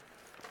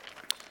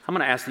I'm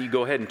going to ask that you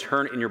go ahead and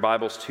turn in your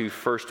Bibles to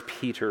 1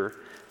 Peter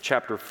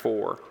chapter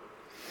 4.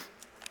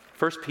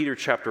 1 Peter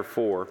chapter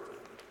 4.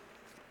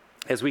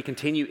 As we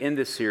continue in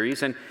this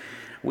series, and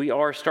we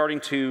are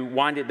starting to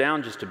wind it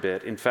down just a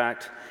bit. In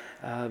fact,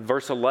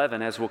 verse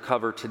 11, as we'll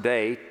cover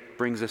today,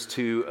 brings us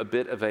to a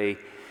bit of a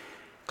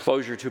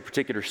closure to a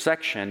particular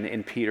section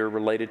in Peter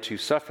related to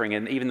suffering.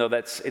 And even though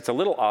it's a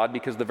little odd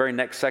because the very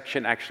next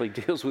section actually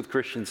deals with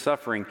Christian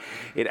suffering,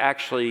 it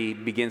actually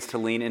begins to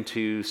lean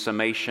into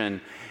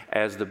summation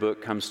as the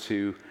book comes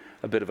to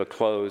a bit of a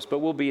close. But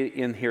we'll be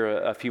in here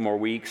a few more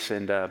weeks,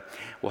 and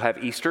we'll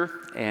have Easter,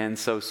 and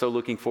so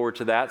looking forward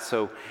to that.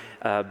 So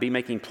be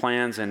making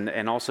plans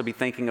and also be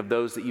thinking of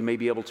those that you may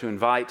be able to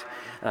invite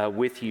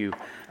with you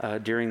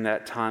during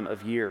that time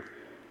of year.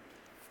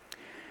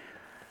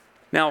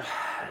 Now,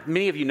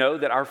 many of you know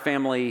that our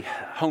family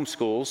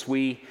homeschools.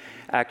 We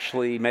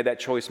actually made that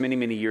choice many,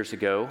 many years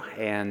ago,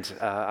 and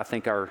I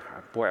think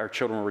our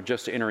children were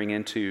just entering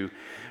into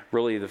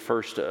really the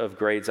first of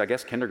grades. I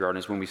guess kindergarten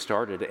is when we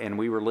started, and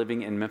we were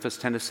living in Memphis,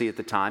 Tennessee at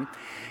the time.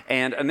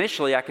 And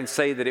initially, I can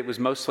say that it was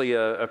mostly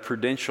a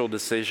prudential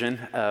decision,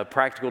 a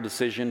practical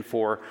decision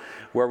for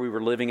where we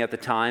were living at the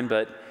time.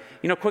 But,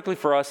 quickly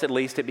for us at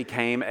least, it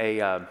became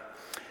a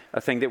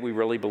thing that we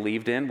really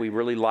believed in. We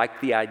really liked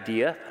the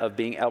idea of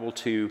being able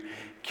to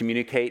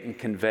communicate and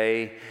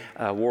convey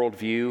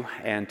worldview,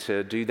 and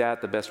to do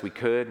that the best we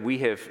could. We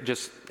have,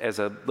 just as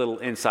a little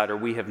insider,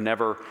 we have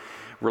never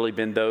really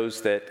been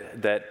those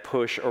that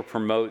push or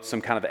promote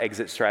some kind of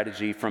exit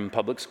strategy from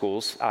public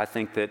schools. I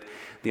think that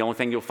the only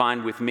thing you'll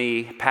find with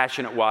me,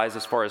 passionate-wise,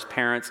 as far as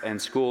parents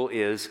and school,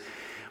 is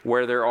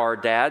where there are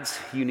dads,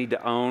 you need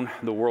to own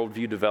the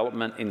worldview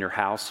development in your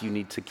house. You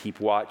need to keep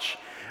watch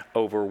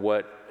over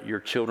what your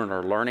children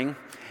are learning,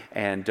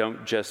 and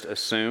don't just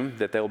assume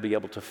that they'll be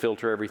able to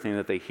filter everything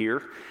that they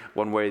hear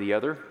one way or the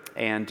other.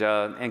 And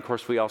of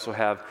course, we also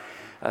have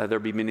there'll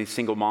be many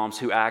single moms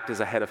who act as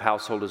a head of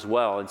household as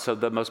well. And so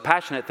the most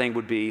passionate thing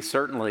would be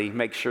certainly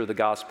make sure the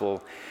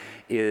gospel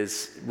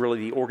is really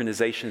the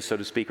organization, so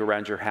to speak,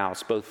 around your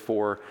house, both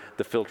for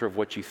the filter of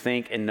what you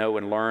think and know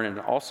and learn, and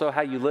also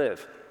how you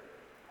live.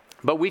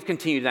 But we've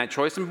continued that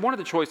choice, and one of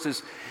the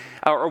choices,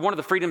 or one of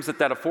the freedoms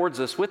that affords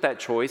us with that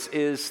choice,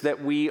 is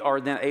that we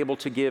are then able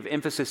to give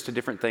emphasis to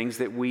different things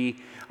that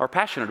we are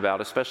passionate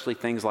about, especially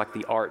things like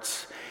the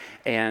arts.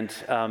 And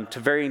to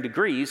varying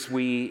degrees,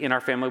 in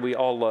our family, we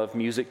all love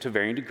music to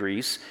varying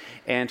degrees,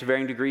 and to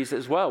varying degrees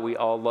as well, we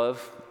all love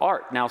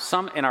art. Now,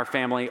 some in our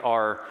family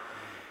are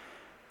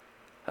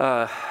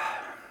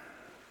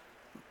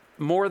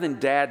more than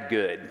dad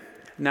good.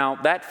 Now,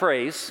 that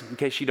phrase, in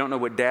case you don't know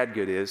what dad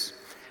good is,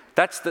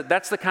 that's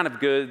the kind of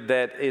good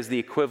that is the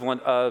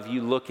equivalent of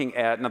you looking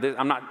at, now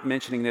I'm not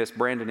mentioning this,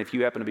 Brandon, if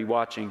you happen to be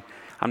watching,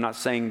 I'm not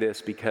saying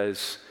this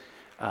because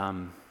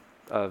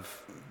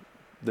of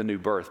the new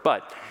birth,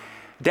 but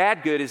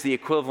dad good is the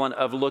equivalent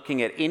of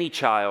looking at any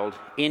child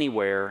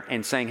anywhere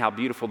and saying how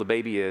beautiful the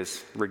baby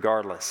is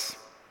regardless.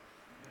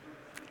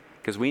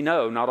 Because we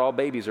know not all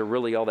babies are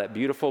really all that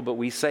beautiful, but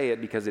we say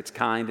it because it's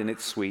kind and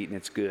it's sweet and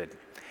it's good.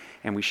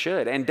 And we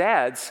should. And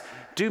dads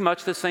do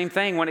much the same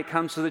thing when it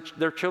comes to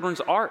their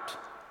children's art.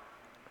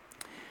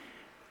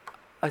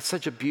 It's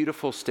such a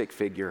beautiful stick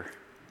figure.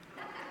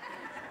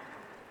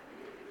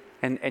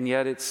 And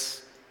yet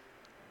it's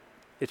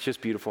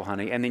just beautiful,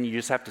 honey. And then you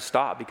just have to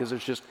stop because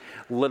there's just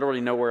literally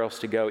nowhere else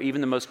to go.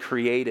 Even the most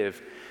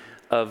creative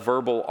of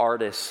verbal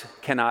artists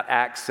cannot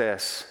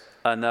access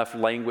enough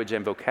language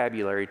and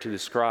vocabulary to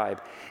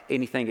describe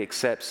anything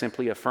except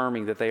simply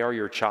affirming that they are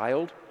your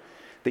child,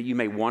 that you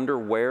may wonder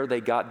where they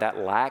got that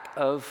lack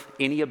of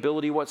any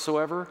ability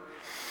whatsoever.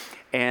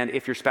 And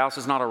if your spouse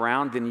is not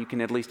around, then you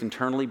can at least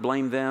internally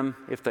blame them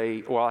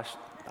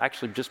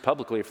actually just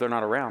publicly if they're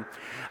not around.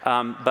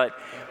 But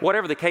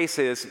whatever the case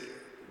is,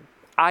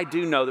 I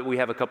do know that we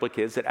have a couple of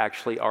kids that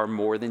actually are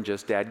more than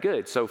just dad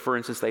good. So for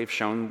instance, they've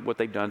shown what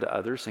they've done to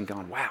others and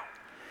gone, wow.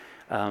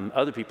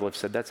 Other people have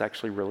said that's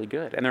actually really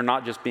good. And they're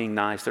not just being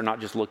nice. They're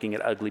not just looking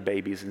at ugly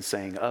babies and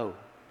saying, oh,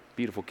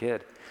 beautiful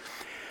kid.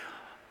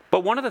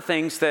 But one of the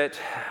things that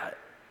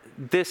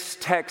this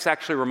text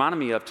actually reminded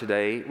me of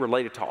today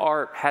related to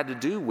art had to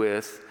do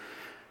with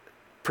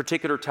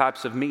particular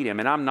types of medium.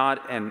 And I'm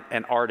not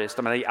an artist.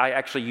 I mean, I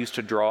actually used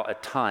to draw a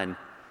ton.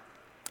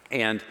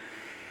 And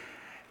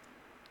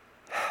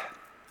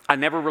I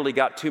never really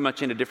got too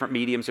much into different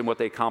mediums and what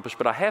they accomplished,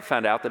 but I have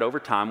found out that over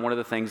time, one of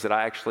the things that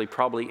I actually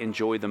probably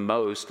enjoy the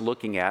most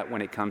looking at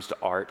when it comes to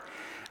art,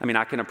 I mean,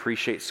 I can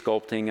appreciate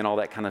sculpting and all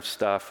that kind of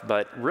stuff,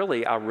 but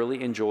really, I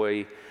really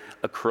enjoy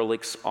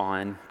acrylics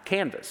on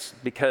canvas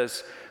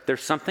because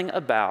there's something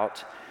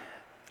about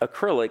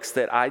acrylics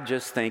that I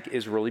just think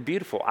is really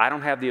beautiful. I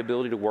don't have the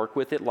ability to work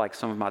with it like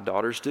some of my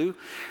daughters do,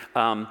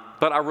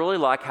 but I really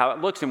like how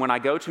it looks. And when I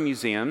go to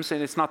museums,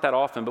 and it's not that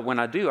often, but when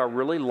I do, I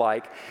really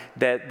like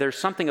that there's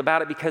something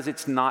about it because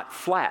it's not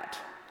flat.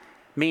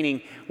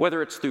 Meaning,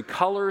 whether it's through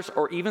colors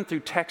or even through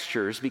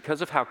textures,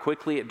 because of how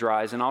quickly it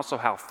dries and also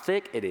how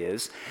thick it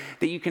is,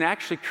 that you can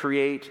actually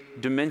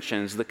create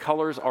dimensions. The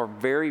colors are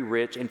very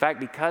rich. In fact,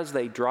 because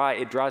it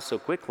dries so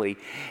quickly,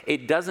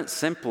 it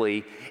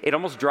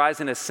almost dries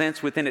in a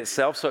sense within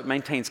itself, so it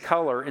maintains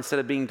color instead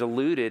of being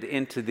diluted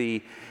into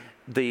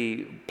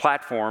the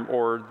platform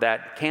or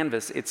that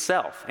canvas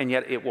itself, and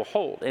yet it will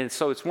hold. And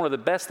so it's one of the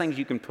best things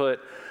you can put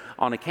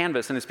on a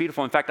canvas, and it's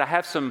beautiful. In fact, I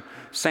have some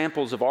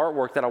samples of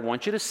artwork that I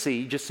want you to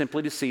see, just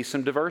simply to see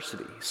some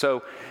diversity.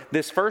 So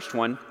this first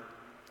one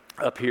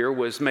up here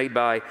was made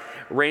by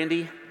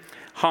Randy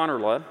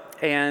Honorla,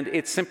 and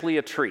it's simply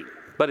a tree,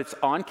 but it's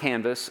on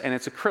canvas and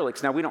it's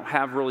acrylics. Now, we don't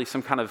have really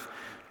some kind of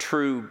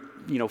true,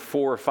 4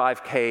 or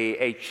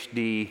 5K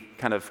HD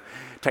kind of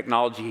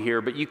technology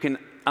here, but you can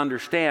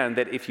understand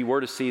that if you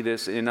were to see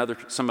this in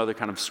some other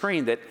kind of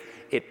screen, that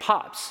it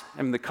pops.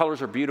 I mean, the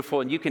colors are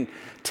beautiful, and you can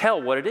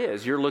tell what it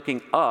is. You're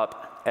looking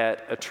up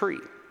at a tree,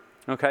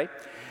 okay?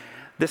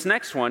 This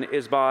next one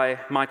is by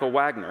Michael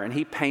Wagner, and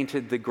he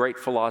painted the great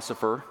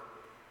philosopher,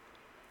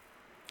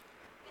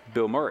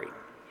 Bill Murray.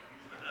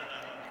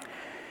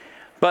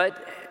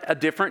 But a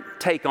different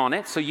take on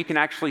it, so you can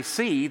actually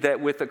see that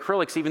with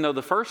acrylics, even though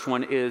the first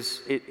one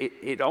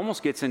it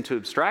almost gets into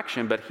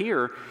abstraction, but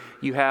here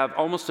you have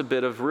almost a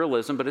bit of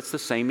realism, but it's the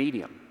same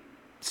medium.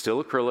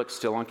 Still acrylic,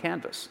 still on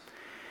canvas.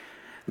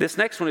 This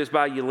next one is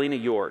by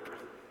Yelena York,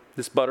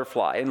 this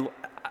butterfly.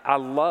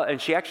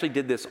 And she actually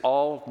did this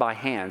all by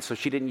hand, so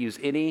she didn't use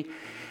any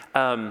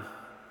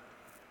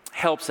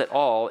helps at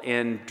all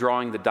in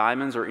drawing the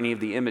diamonds or any of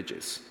the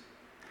images.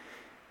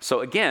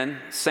 So again,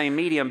 same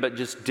medium, but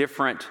just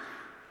different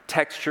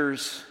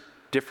textures,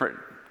 different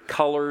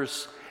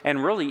colors,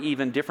 and really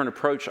even different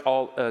approach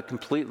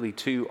completely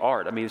to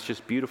art. I mean, it's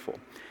just beautiful.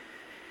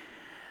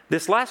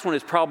 This last one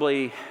is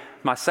probably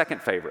my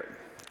second favorite,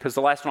 because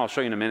the last one I'll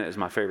show you in a minute is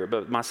my favorite.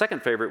 But my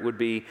second favorite would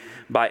be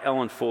by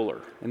Ellen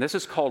Fuller. And this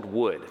is called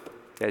Wood,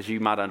 as you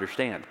might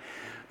understand.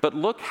 But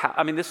look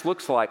this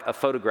looks like a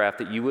photograph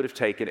that you would have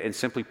taken and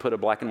simply put a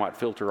black and white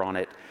filter on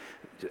it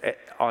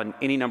on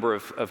any number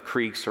of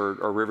creeks or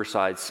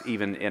riversides,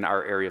 even in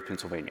our area of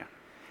Pennsylvania.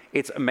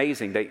 It's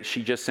amazing that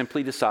she just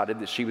simply decided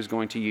that she was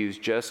going to use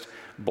just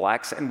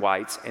blacks and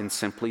whites and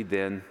simply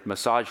then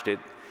massaged it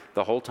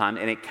the whole time.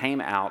 And it came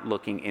out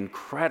looking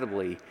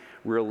incredibly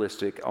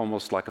realistic,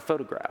 almost like a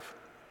photograph.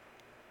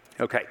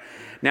 Okay,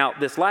 now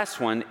this last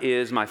one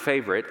is my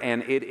favorite,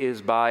 and it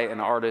is by an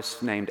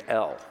artist named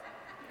Elle.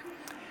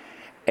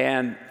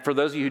 And for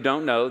those of you who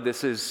don't know,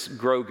 this is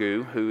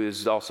Grogu, who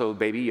is also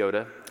Baby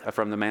Yoda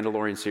from the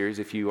Mandalorian series,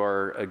 if you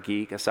are a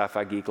geek, a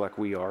sci-fi geek like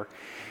we are.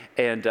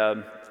 And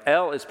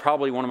Elle is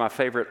probably one of my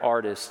favorite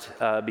artists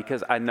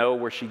because I know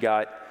where she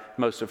got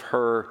most of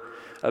her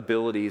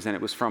abilities, and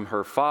it was from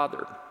her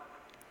father.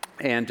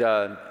 And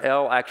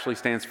L actually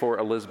stands for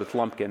Elizabeth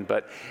Lumpkin,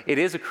 but it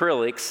is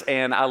acrylics,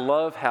 and I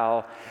love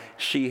how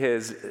she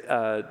has,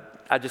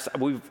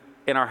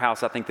 in our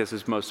house, I think this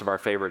is most of our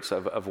favorites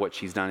of what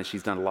she's done, and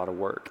she's done a lot of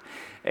work.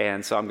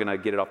 And so I'm going to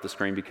get it off the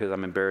screen because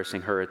I'm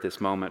embarrassing her at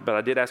this moment. But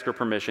I did ask her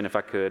permission if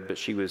I could, but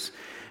she was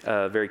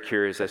very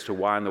curious as to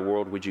why in the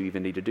world would you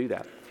even need to do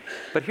that.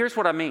 But here's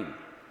what I mean.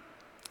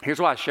 Here's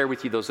why I share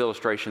with you those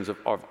illustrations of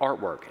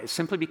artwork. It's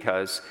simply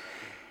because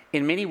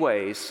in many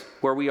ways,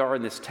 where we are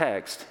in this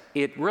text,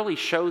 it really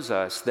shows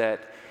us that,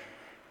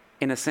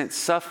 in a sense,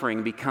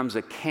 suffering becomes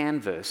a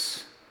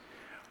canvas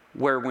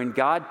where when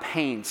God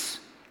paints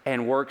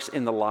and works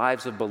in the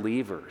lives of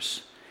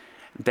believers,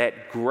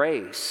 that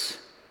grace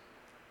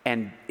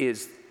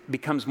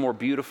becomes more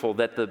beautiful,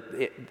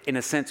 that in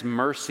a sense,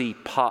 mercy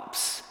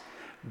pops.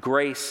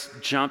 Grace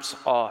jumps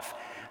off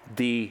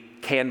the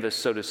canvas,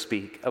 so to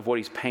speak, of what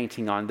he's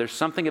painting on. There's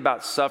something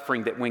about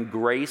suffering that when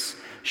grace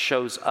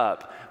shows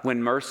up,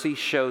 when mercy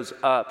shows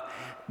up,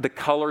 the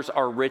colors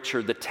are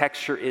richer, the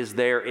texture is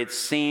there. It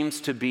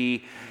seems to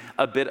be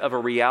a bit of a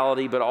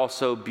reality, but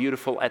also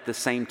beautiful at the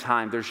same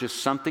time. There's just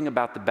something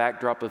about the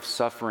backdrop of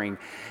suffering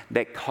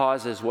that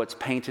causes what's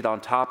painted on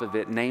top of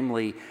it,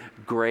 namely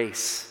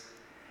grace,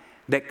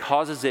 that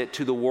causes it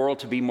to the world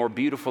to be more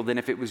beautiful than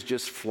if it was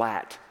just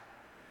flat.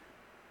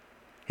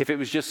 If it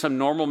was just some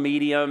normal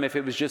medium, if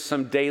it was just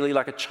some daily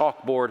like a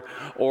chalkboard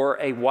or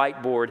a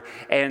whiteboard,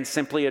 and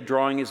simply a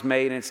drawing is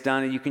made and it's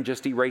done and you can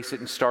just erase it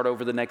and start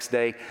over the next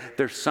day,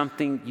 there's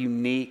something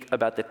unique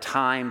about the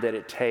time that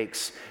it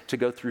takes to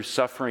go through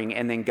suffering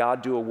and then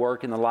God do a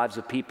work in the lives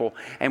of people.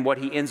 And what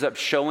he ends up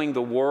showing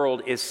the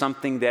world is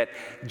something that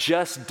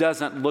just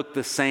doesn't look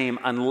the same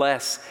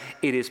unless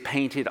it is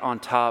painted on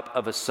top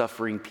of a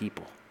suffering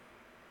people.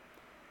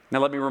 Now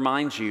let me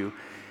remind you,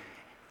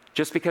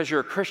 just because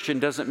you're a Christian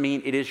doesn't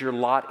mean it is your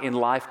lot in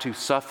life to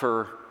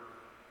suffer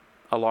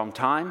a long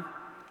time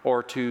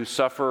or to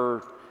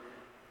suffer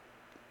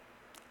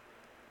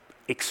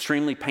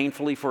extremely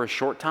painfully for a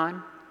short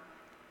time.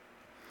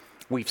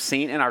 We've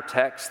seen in our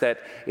text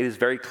that it is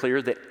very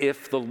clear that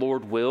if the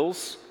Lord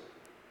wills,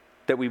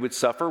 that we would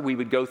suffer, we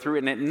would go through.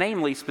 And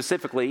namely,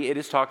 specifically, it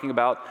is talking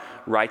about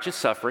righteous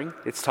suffering.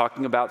 It's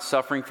talking about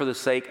suffering for the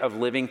sake of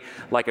living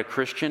like a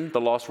Christian.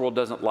 The lost world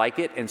doesn't like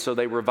it, and so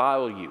they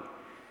revile you.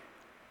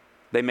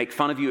 They make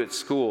fun of you at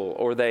school,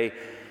 or they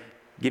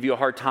give you a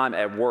hard time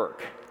at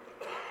work.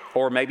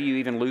 Or maybe you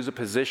even lose a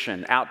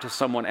position out to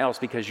someone else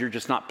because you're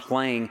just not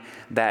playing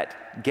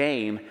that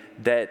game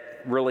that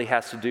really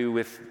has to do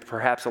with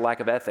perhaps a lack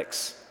of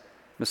ethics,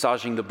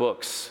 massaging the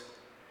books.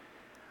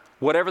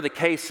 Whatever the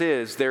case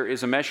is, there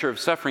is a measure of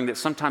suffering that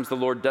sometimes the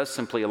Lord does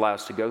simply allow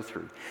us to go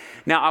through.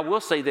 Now, I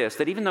will say this,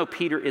 that even though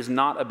Peter is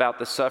not about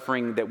the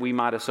suffering that we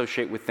might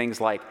associate with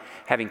things like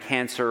having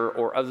cancer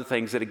or other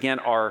things that, again,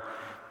 are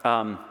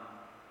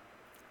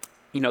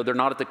they're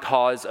not at the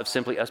cause of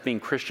simply us being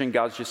Christian.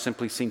 God's just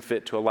simply seen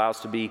fit to allow us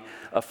to be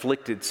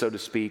afflicted, so to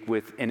speak,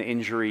 with an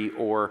injury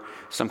or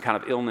some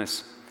kind of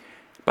illness.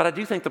 But I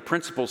do think the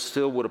principles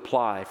still would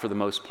apply for the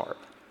most part.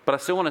 But I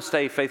still want to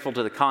stay faithful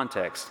to the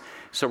context.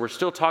 So we're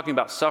still talking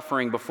about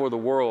suffering before the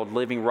world,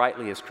 living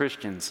rightly as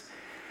Christians.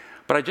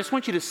 But I just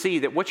want you to see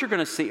that what you're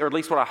going to see, or at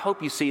least what I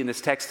hope you see in this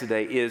text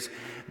today, is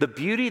the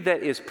beauty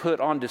that is put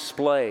on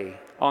display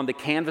on the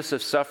canvas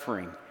of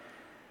suffering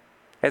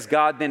as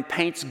God then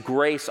paints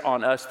grace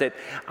on us. That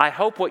I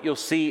hope what you'll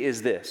see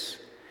is this,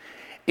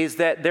 is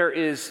that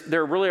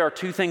there really are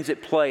two things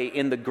at play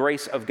in the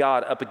grace of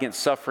God up against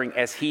suffering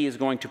as he is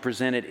going to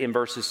present it in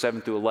verses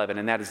 7 through 11.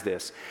 And that is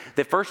this,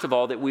 that first of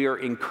all, that we are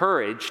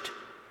encouraged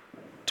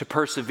to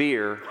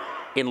persevere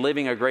in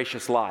living a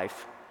gracious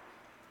life.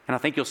 And I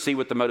think you'll see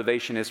what the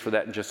motivation is for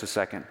that in just a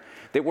second.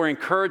 That we're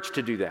encouraged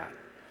to do that.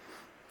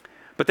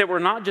 But that we're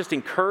not just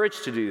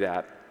encouraged to do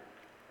that.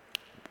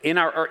 In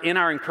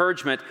our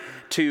encouragement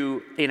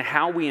in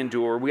how we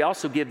endure, we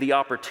also give the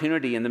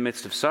opportunity in the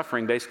midst of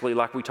suffering, basically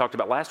like we talked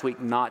about last week,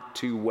 not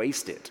to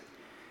waste it.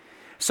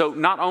 So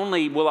not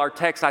only will our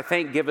text, I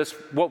think, give us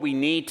what we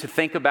need to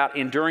think about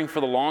enduring for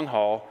the long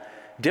haul,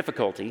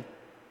 difficulty,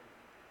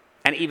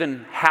 and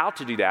even how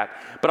to do that,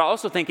 but I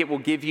also think it will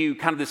give you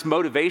kind of this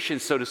motivation,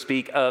 so to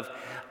speak, of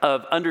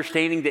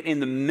understanding that in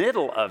the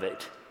middle of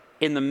it,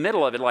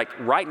 like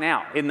right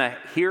now, in the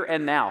here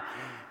and now,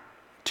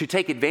 to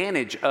take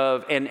advantage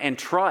of and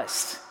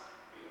trust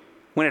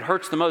when it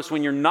hurts the most,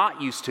 when you're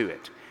not used to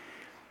it,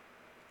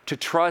 to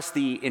trust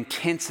the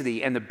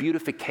intensity and the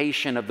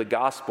beautification of the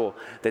gospel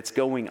that's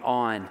going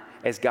on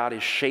as God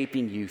is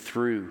shaping you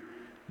through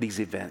these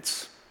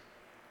events.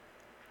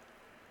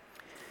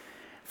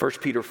 1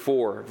 Peter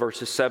 4,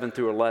 verses 7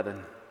 through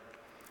 11.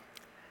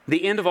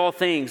 The end of all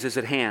things is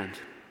at hand.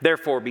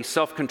 Therefore, be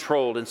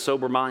self-controlled and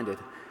sober-minded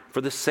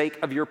for the sake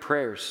of your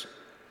prayers.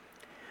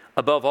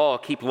 Above all,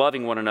 keep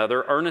loving one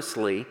another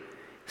earnestly,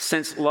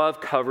 since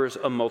love covers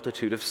a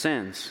multitude of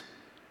sins.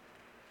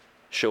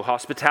 Show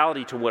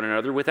hospitality to one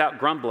another without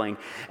grumbling.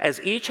 As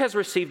each has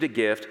received a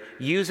gift,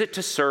 use it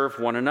to serve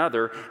one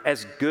another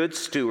as good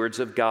stewards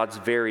of God's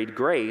varied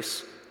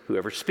grace.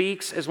 Whoever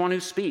speaks, as one who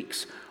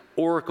speaks,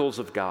 oracles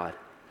of God.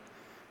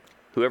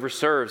 Whoever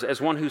serves, as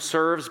one who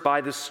serves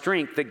by the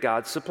strength that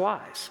God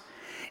supplies,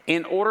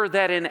 in order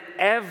that in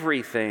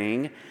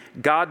everything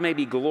God may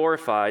be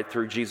glorified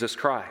through Jesus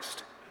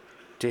Christ.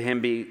 To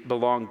him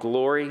belong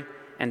glory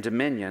and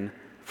dominion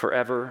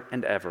forever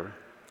and ever.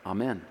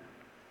 Amen.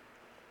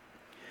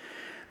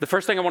 The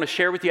first thing I want to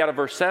share with you out of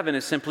verse 7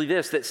 is simply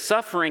this, that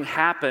suffering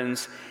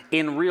happens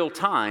in real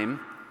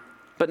time,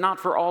 but not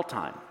for all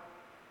time.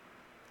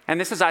 And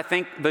this is, I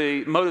think,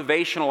 the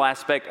motivational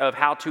aspect of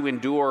how to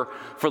endure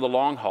for the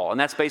long haul. And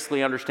that's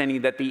basically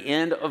understanding that the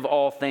end of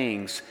all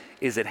things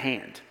is at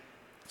hand.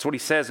 That's what he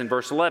says in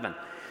verse 11.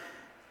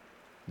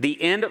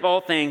 The end of all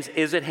things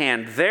is at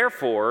hand.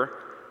 Therefore,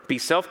 be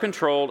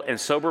self-controlled and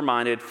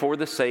sober-minded for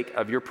the sake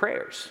of your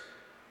prayers.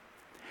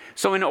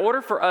 So in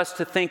order for us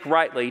to think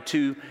rightly,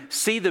 to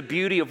see the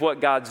beauty of what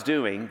God's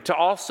doing, to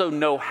also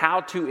know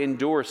how to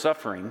endure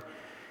suffering,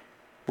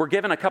 we're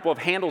given a couple of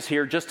handles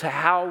here just to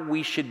how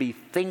we should be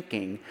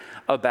thinking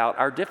about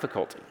our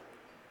difficulty.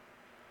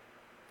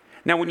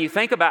 Now, when you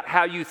think about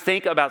how you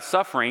think about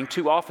suffering,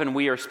 too often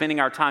we are spending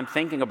our time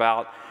thinking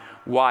about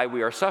why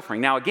we are suffering.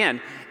 Now,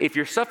 again, if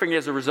you're suffering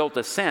as a result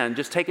of sin,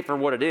 just take it for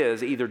what it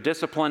is, either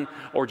discipline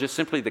or just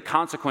simply the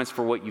consequence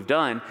for what you've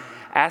done.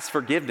 Ask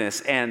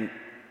forgiveness and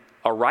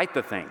right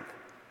the thing.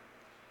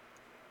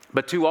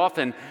 But too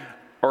often,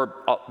 or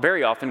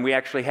very often, we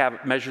actually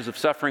have measures of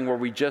suffering where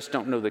we just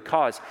don't know the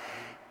cause.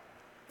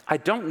 I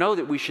don't know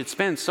that we should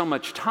spend so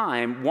much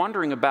time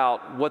wondering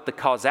about what the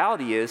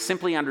causality is,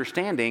 simply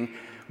understanding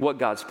what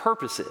God's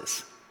purpose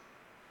is.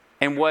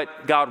 And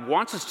what God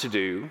wants us to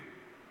do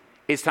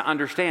is to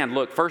understand,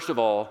 look, first of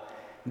all,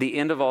 the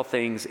end of all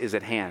things is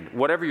at hand.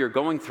 Whatever you're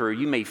going through,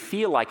 you may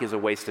feel like is a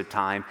waste of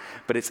time,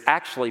 but it's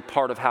actually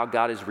part of how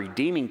God is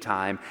redeeming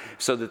time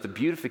so that the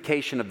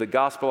beautification of the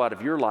gospel out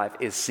of your life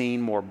is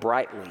seen more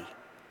brightly,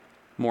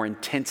 more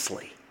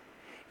intensely.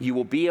 You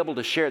will be able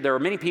to share. There are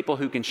many people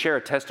who can share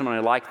a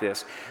testimony like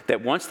this,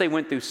 that once they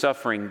went through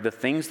suffering, the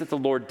things that the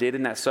Lord did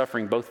in that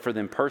suffering, both for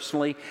them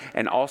personally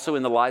and also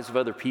in the lives of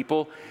other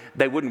people,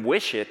 they wouldn't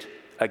wish it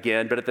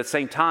again, but at the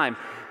same time,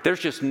 there's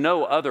just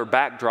no other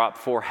backdrop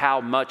for how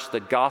much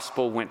the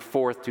gospel went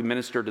forth to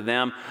minister to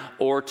them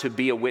or to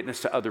be a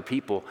witness to other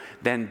people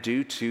than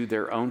due to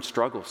their own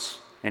struggles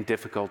and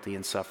difficulty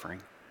and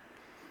suffering.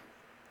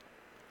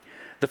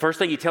 The first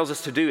thing he tells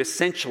us to do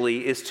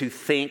essentially is to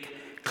think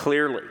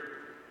clearly.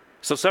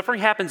 So suffering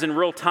happens in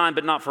real time,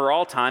 but not for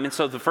all time. And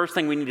so the first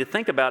thing we need to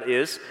think about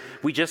is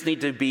we just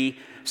need to be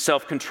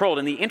self-controlled.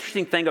 And the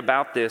interesting thing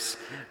about this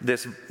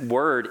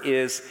word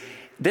is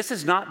this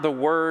is not the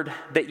word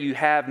that you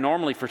have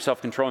normally for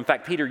self-control. In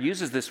fact, Peter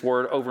uses this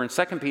word over in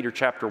 2 Peter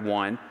chapter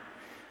 1,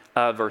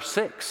 verse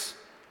 6.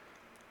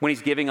 When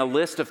he's giving a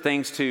list of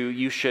things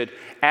you should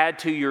add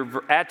to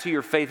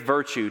your faith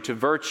virtue, to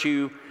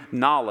virtue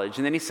knowledge.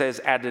 And then he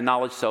says, add to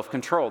knowledge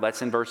self-control.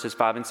 That's in verses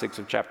 5 and 6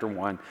 of chapter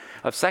 1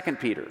 of 2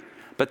 Peter.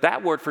 But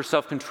that word for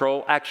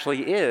self-control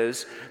actually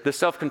is the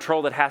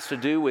self-control that has to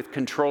do with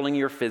controlling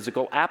your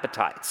physical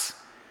appetites.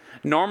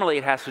 Normally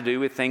it has to do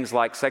with things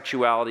like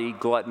sexuality,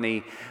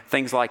 gluttony,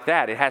 things like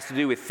that. It has to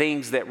do with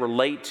things that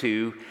relate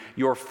to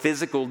your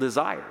physical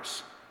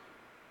desires.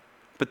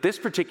 But this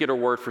particular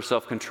word for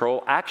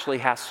self-control actually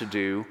has to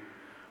do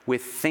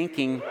with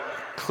thinking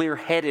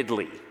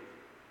clear-headedly.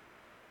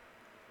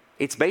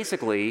 It's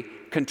basically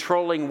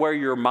controlling where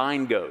your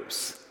mind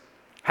goes,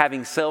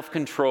 having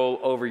self-control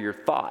over your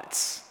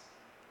thoughts.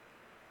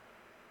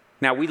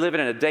 Now, we live in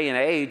a day and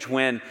age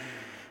when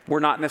we're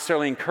not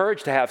necessarily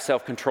encouraged to have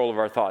self-control of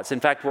our thoughts. In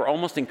fact, we're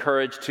almost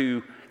encouraged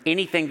to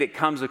anything that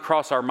comes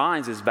across our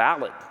minds is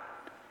valid.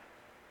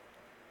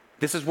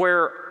 This is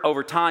where,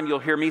 over time, you'll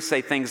hear me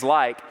say things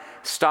like,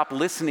 stop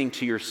listening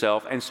to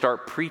yourself and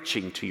start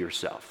preaching to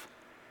yourself.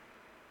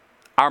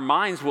 Our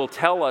minds will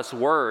tell us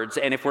words,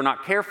 and if we're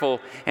not careful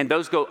and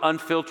those go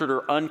unfiltered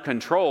or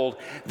uncontrolled,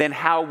 then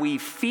how we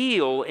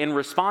feel in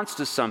response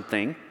to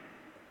something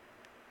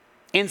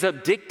ends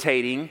up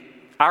dictating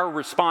our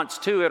response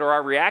to it or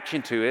our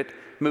reaction to it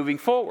moving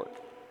forward.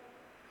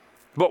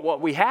 But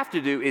what we have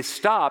to do is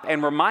stop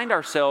and remind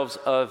ourselves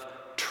of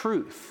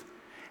truth.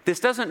 This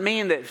doesn't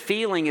mean that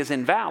feeling is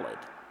invalid.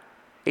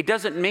 It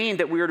doesn't mean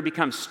that we are to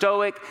become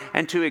stoic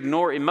and to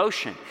ignore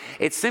emotion.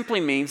 It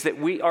simply means that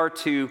we are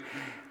to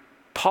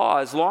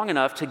pause long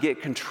enough to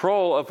get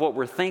control of what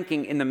we're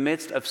thinking in the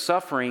midst of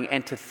suffering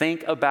and to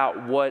think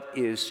about what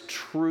is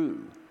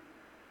true,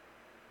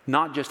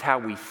 not just how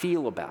we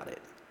feel about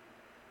it.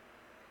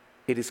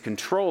 It is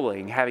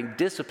controlling, having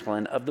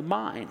discipline of the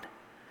mind.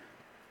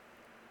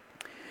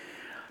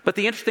 But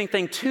the interesting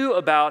thing, too,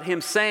 about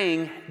him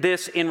saying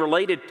this in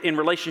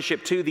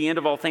relationship to the end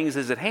of all things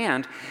is at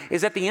hand,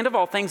 is that the end of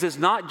all things is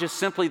not just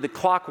simply the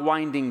clock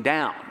winding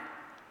down.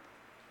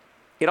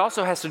 It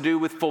also has to do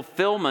with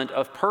fulfillment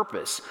of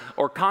purpose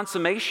or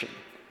consummation.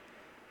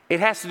 It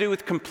has to do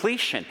with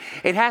completion.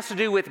 It has to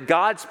do with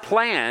God's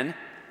plan.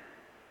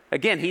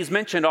 Again, he's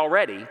mentioned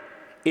already,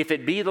 if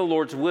it be the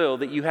Lord's will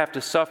that you have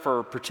to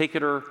suffer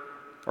particular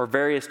or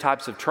various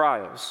types of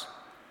trials,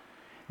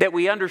 that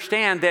we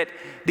understand that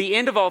the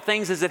end of all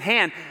things is at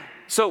hand.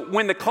 So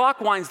when the clock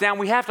winds down,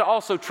 we have to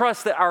also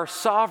trust that our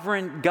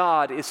sovereign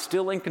God is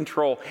still in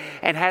control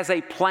and has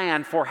a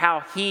plan for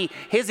how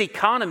his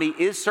economy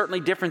is certainly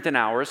different than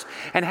ours,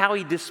 and how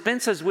he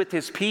dispenses with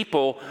his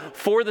people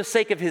for the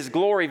sake of his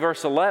glory,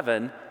 verse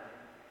 11,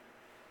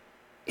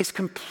 is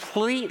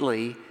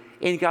completely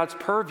in God's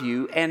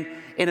purview, and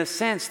in a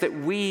sense that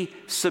we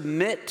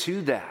submit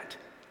to that.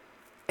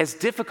 As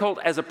difficult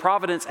as a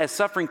providence as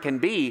suffering can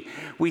be,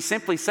 we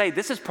simply say,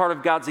 this is part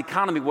of God's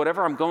economy.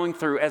 Whatever I'm going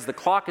through, as the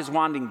clock is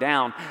winding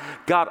down,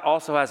 God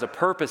also has a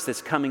purpose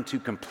that's coming to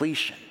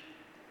completion.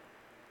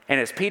 And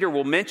as Peter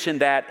will mention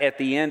that at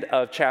the end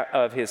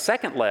of his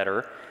second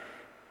letter,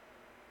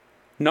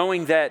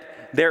 knowing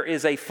that there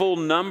is a full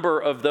number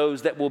of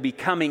those that will be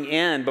coming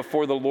in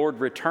before the Lord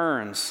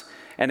returns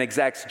and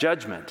exacts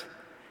judgment,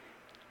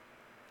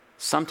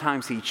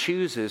 sometimes he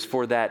chooses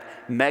for that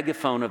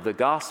megaphone of the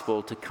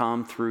gospel to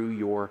come through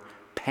your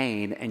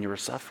pain and your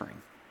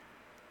suffering.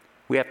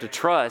 We have to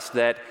trust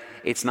that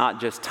it's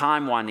not just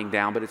time winding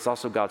down, but it's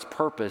also God's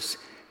purpose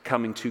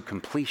coming to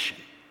completion.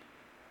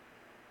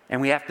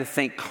 And we have to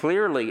think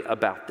clearly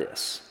about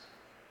this.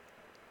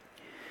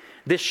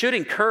 This should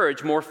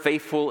encourage more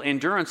faithful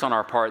endurance on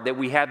our part, that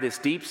we have this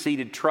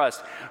deep-seated trust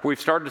where we've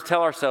started to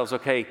tell ourselves,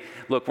 okay,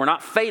 look, we're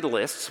not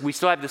fatalists. We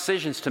still have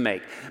decisions to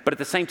make. But at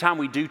the same time,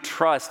 we do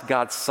trust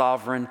God's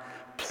sovereign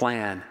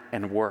plan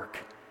and work.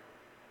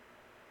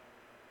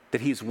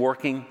 That he's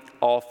working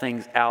all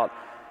things out,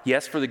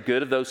 yes, for the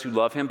good of those who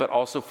love him, but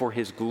also for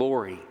his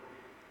glory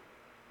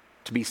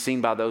to be seen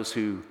by those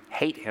who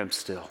hate him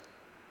still.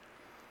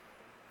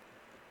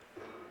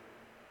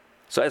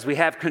 So as we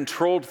have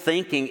controlled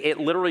thinking, it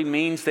literally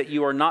means that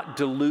you are not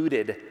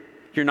deluded.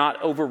 You're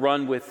not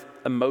overrun with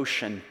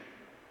emotion,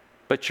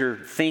 but you're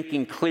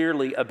thinking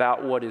clearly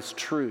about what is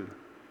true.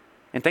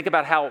 And think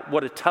about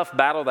what a tough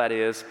battle that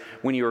is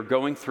when you are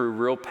going through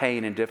real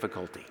pain and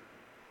difficulty.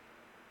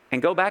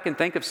 And go back and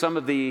think of some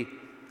of the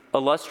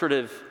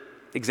illustrative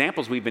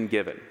examples we've been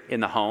given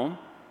in the home,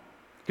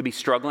 You could be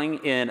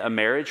struggling in a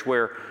marriage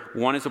where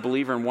one is a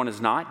believer and one is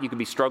not. You could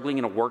be struggling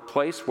in a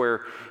workplace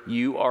where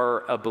you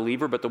are a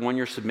believer, but the one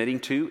you're submitting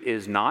to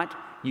is not.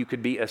 You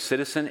could be a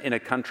citizen in a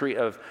country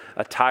of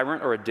a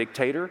tyrant or a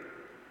dictator.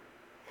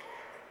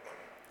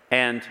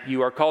 And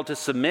you are called to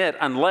submit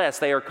unless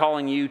they are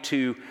calling you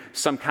to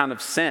some kind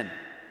of sin.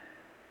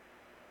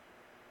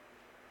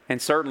 And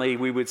certainly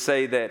we would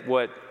say that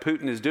what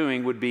Putin is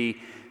doing would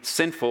be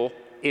sinful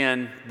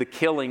in the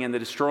killing and the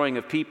destroying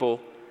of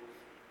people.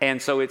 And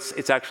so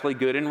it's actually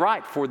good and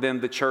right for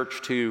them, the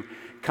church, to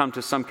come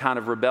to some kind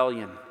of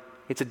rebellion.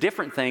 It's a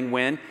different thing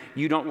when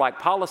you don't like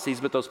policies,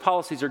 but those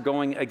policies are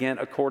going, again,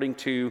 according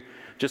to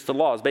just the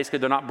laws. Basically,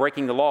 they're not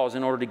breaking the laws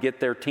in order to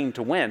get their team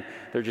to win.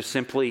 They're just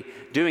simply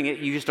doing it.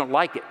 You just don't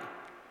like it.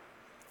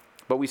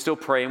 But we still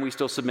pray and we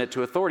still submit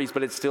to authorities,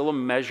 but it's still a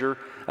measure,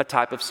 a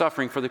type of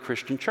suffering for the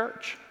Christian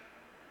church.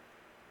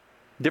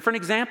 Different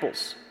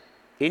examples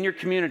in your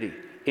community,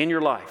 in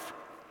your life.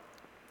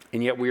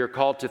 And yet we are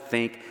called to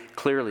think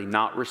clearly,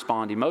 not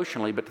respond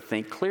emotionally, but to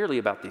think clearly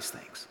about these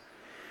things.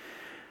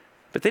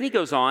 But then he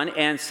goes on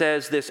and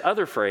says this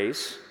other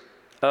phrase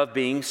of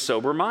being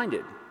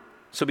sober-minded.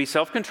 So be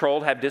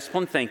self-controlled, have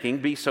disciplined thinking,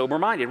 be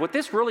sober-minded. What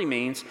this really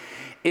means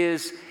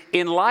is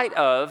in light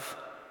of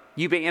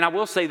you being, and I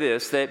will say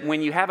this, that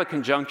when you have a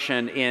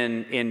conjunction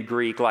in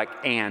Greek like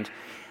and,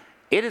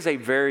 it is a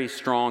very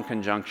strong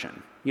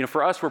conjunction. You know,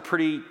 for us, we're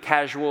pretty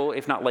casual,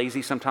 if not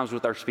lazy sometimes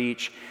with our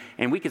speech,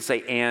 and we could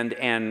say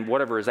and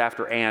whatever is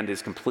after and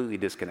is completely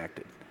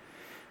disconnected.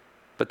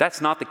 But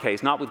that's not the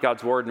case, not with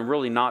God's word, and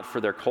really not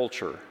for their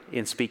culture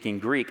in speaking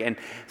Greek. And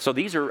so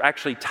these are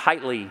actually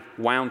tightly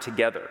wound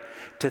together.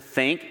 To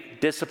think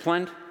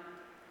disciplined,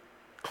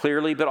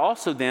 clearly, but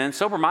also then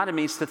sober-minded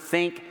means to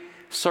think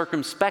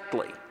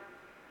circumspectly.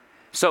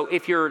 So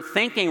if you're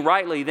thinking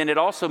rightly, then it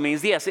also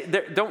means, yes,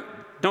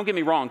 don't get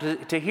me wrong,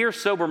 to hear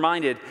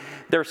sober-minded,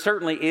 there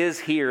certainly is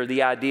here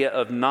the idea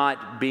of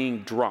not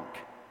being drunk.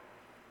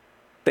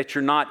 That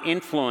you're not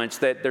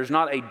influenced, that there's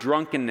not a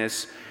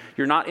drunkenness,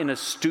 you're not in a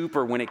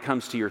stupor when it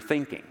comes to your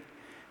thinking.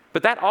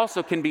 But that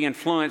also can be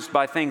influenced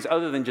by things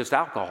other than just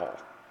alcohol.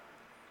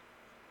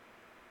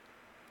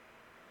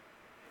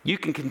 You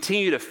can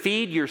continue to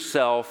feed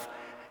yourself.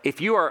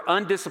 If you are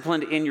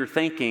undisciplined in your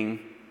thinking,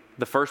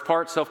 the first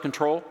part,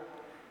 self-control,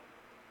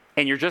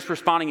 and you're just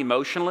responding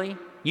emotionally,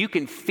 you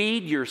can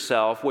feed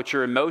yourself what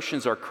your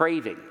emotions are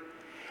craving.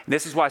 And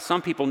this is why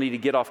some people need to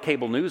get off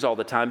cable news all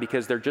the time,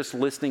 because they're just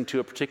listening to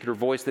a particular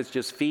voice that's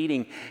just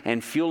feeding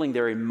and fueling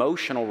their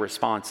emotional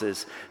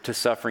responses to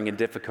suffering and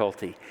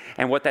difficulty.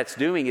 And what that's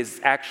doing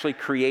is actually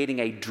creating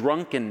a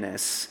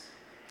drunkenness,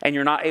 and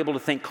you're not able to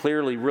think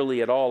clearly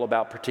really at all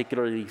about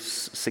particularly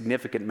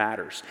significant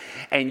matters.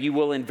 And you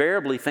will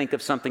invariably think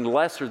of something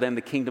lesser than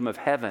the kingdom of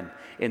heaven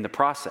in the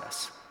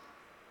process.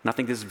 And I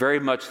think this is very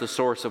much the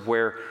source of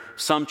where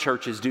some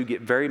churches do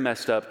get very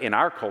messed up in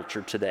our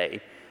culture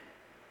today,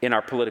 in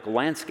our political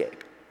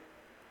landscape.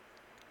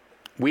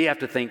 We have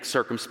to think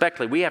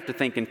circumspectly. We have to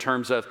think in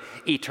terms of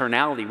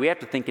eternality. We have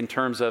to think in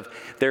terms of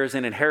there is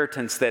an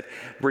inheritance that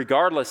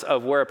regardless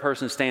of where a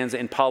person stands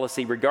in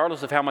policy,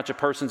 regardless of how much a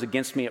person's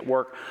against me at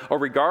work, or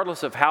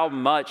regardless of how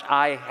much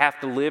I have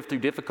to live through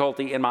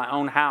difficulty in my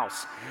own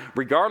house,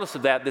 regardless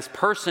of that, this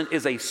person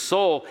is a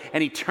soul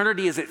and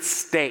eternity is at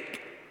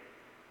stake.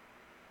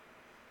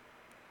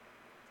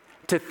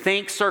 To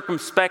think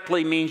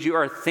circumspectly means you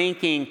are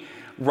thinking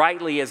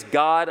rightly as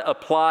God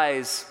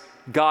applies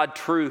God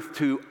truth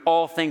to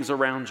all things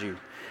around you.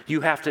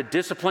 You have to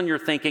discipline your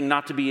thinking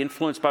not to be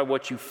influenced by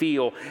what you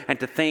feel, and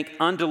to think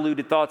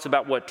undiluted thoughts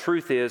about what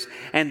truth is,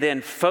 and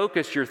then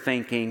focus your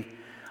thinking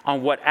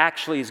on what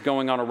actually is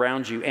going on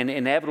around you. And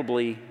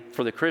inevitably,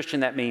 for the Christian,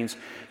 that means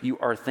you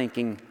are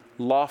thinking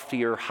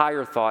loftier,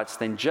 higher thoughts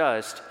than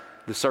just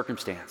the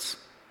circumstance.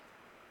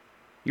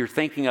 You're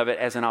thinking of it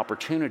as an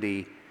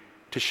opportunity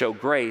to show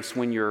grace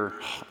when your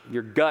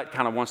gut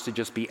kind of wants to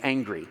just be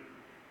angry,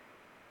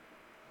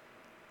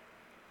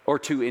 or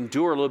to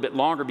endure a little bit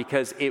longer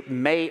because it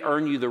may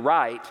earn you the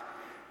right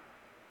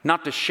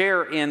not to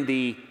share in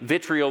the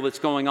vitriol that's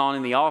going on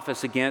in the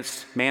office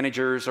against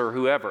managers or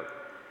whoever,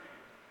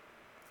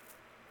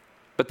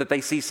 but that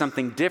they see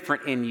something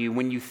different in you.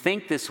 When you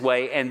think this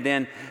way and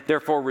then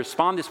therefore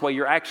respond this way,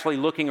 you're actually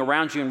looking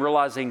around you and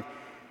realizing,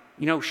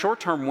 you know,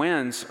 short-term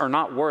wins are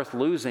not worth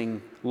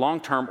losing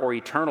long-term or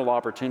eternal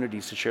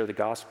opportunities to share the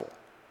gospel.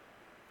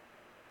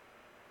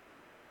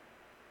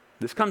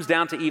 This comes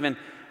down to even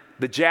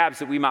the jabs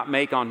that we might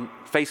make on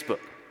Facebook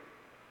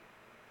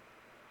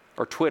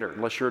or Twitter,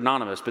 unless you're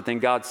anonymous, but then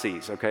God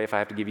sees, okay? If I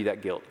have to give you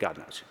that guilt, God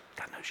knows you.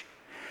 God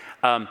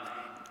knows you.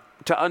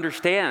 To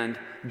understand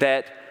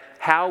that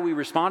how we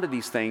respond to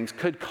these things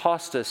could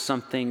cost us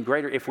something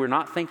greater. If we're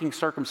not thinking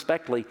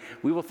circumspectly,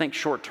 we will think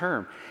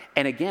short-term.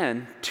 And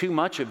again, too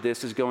much of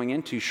this is going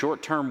into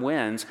short-term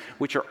wins,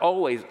 which are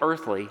always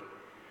earthly,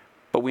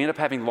 but we end up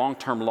having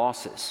long-term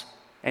losses.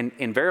 And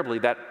invariably,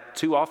 that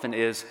too often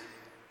is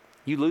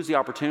you lose the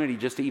opportunity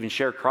just to even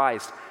share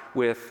Christ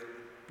with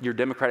your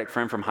Democratic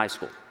friend from high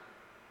school.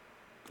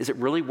 Is it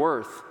really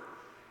worth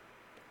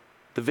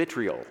the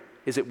vitriol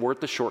Is it worth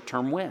the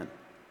short-term win?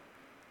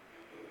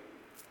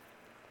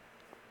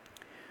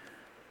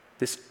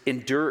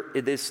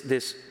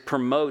 This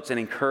promotes and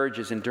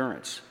encourages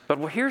endurance. But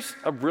here's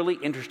a really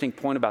interesting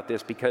point about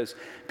this, because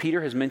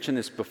Peter has mentioned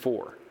this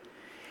before.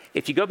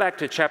 If you go back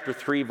to chapter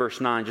 3, verse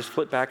 9, just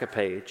flip back a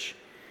page,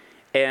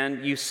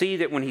 and you see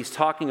that when he's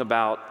talking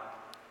about,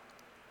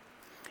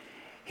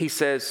 he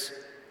says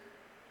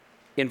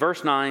in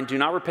verse 9, do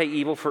not repay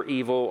evil for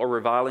evil or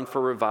reviling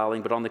for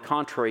reviling, but on the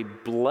contrary,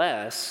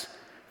 bless,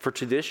 for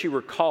to this you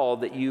were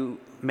called, that you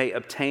may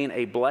obtain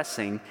a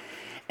blessing.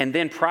 And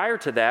then prior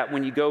to that,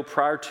 when you go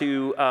prior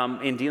to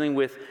in dealing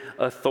with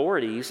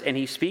authorities, and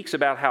he speaks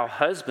about how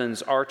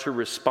husbands are to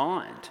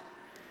respond.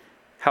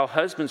 How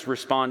husbands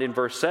respond in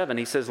verse 7.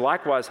 He says,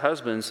 likewise,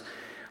 husbands,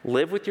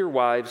 live with your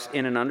wives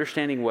in an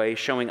understanding way,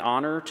 showing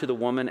honor to the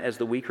woman as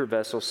the weaker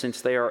vessel,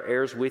 since they are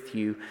heirs with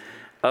you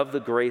of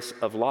the grace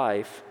of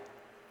life,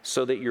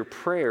 so that your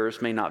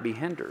prayers may not be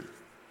hindered.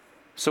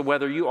 So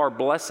whether you are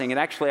blessing, and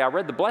actually I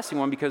read the blessing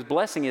one because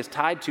blessing is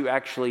tied to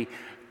actually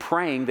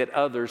praying that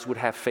others would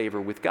have favor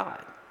with God.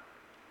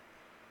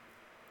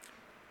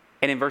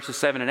 And in verses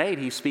 7 and 8,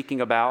 he's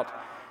speaking about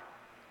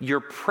your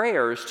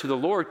prayers to the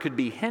Lord could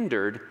be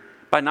hindered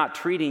by not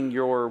treating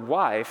your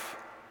wife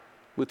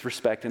with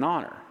respect and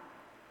honor.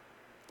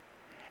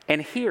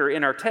 And here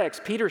in our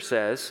text, Peter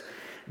says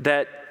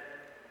that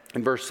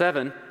in verse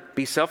 7,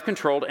 be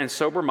self-controlled and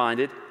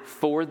sober-minded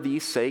for the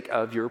sake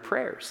of your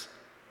prayers.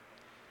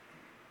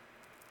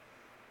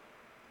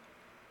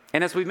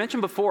 And as we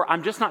mentioned before,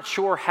 I'm just not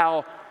sure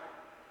how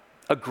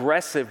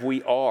aggressive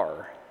we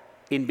are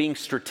in being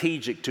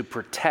strategic to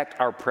protect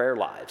our prayer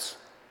lives.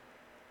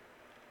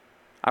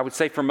 I would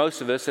say for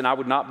most of us, and I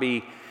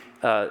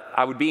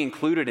would be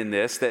included in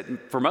this,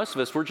 that for most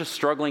of us, we're just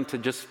struggling to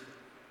just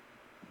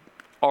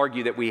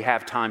argue that we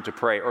have time to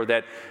pray, or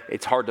that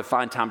it's hard to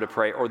find time to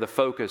pray, or the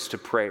focus to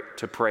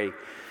pray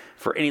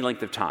for any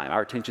length of time.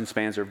 Our attention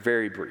spans are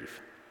very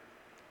brief.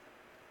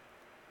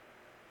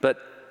 But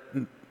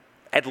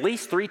at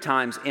least 3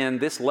 times in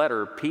this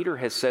letter, Peter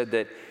has said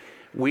that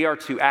we are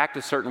to act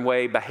a certain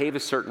way, behave a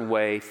certain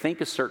way,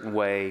 think a certain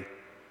way,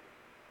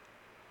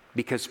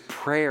 because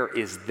prayer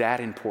is that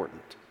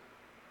important.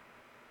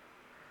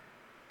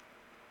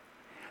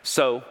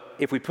 So,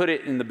 if we put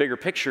it in the bigger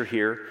picture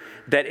here,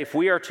 that if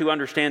we are to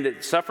understand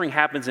that suffering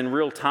happens in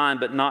real time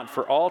but not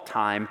for all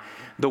time,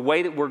 the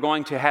way that we're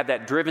going to have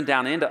that driven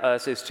down into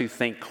us is to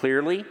think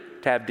clearly,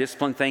 to have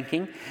disciplined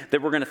thinking,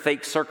 that we're going to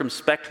think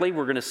circumspectly.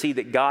 We're going to see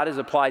that God is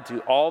applied to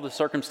all the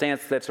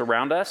circumstance that's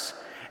around us,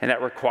 and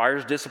that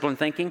requires disciplined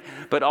thinking.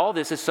 But all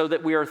this is so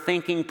that we are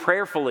thinking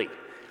prayerfully.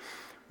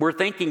 We're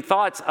thinking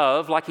thoughts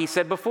of, like he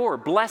said before,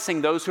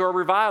 blessing those who are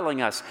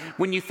reviling us.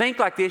 When you think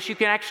like this, you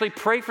can actually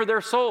pray for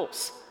their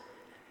souls.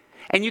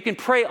 And you can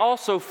pray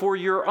also for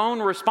your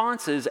own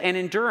responses and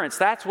endurance.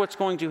 That's what's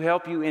going to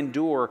help you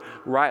endure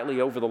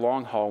rightly over the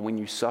long haul when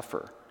you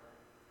suffer.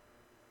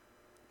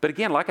 But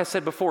again, like I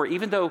said before,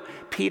 even though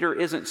Peter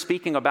isn't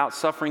speaking about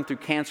suffering through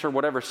cancer or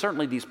whatever,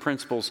 certainly these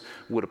principles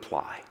would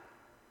apply.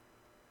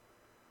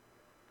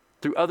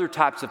 Through other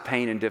types of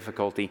pain and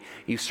difficulty,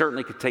 you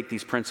certainly could take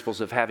these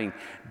principles of having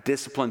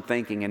disciplined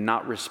thinking and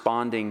not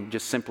responding,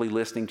 just simply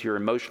listening to your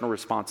emotional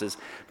responses,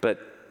 but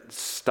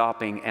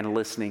stopping and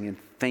listening and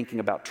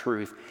thinking about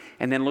truth,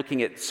 and then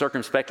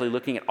circumspectly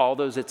looking at all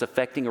those it's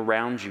affecting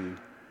around you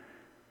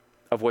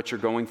of what you're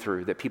going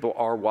through, that people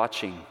are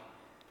watching.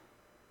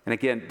 And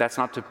again, that's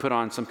not to put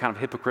on some kind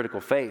of hypocritical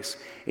face.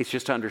 It's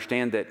just to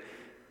understand that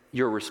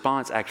your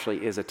response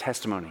actually is a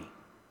testimony.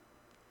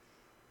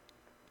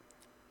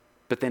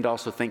 But then to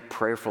also think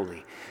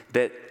prayerfully,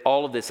 that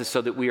all of this is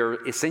so that we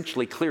are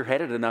essentially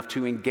clear-headed enough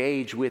to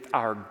engage with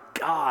our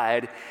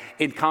God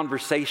in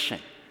conversation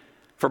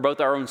for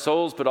both our own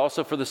souls, but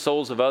also for the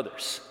souls of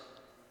others.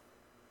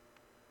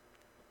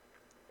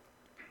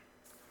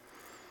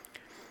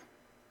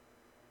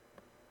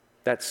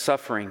 That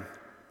suffering,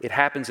 it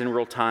happens in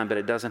real time, but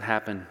it doesn't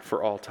happen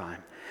for all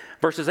time.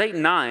 Verses 8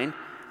 and 9,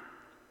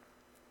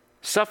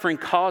 suffering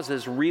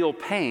causes real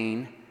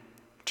pain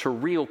to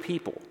real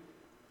people.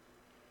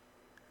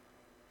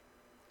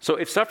 So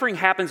if suffering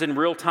happens in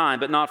real time,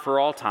 but not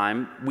for all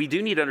time, we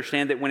do need to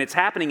understand that when it's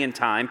happening in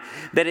time,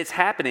 that it's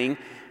happening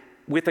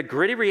with a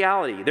gritty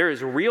reality. There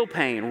is real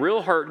pain,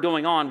 real hurt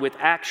going on with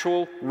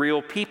actual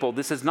real people.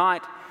 This is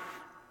not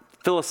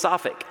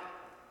philosophic.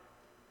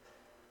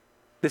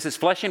 This is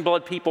flesh and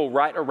blood people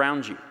right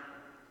around you.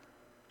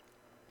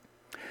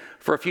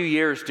 For a few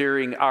years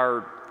during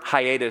our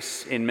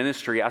hiatus in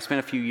ministry, I spent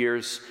a few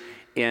years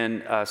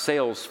in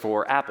sales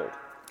for Apple.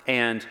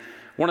 And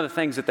one of the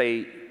things that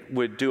they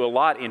would do a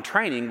lot in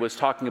training was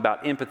talking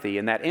about empathy.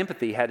 And that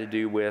empathy had to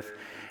do with,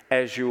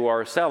 as you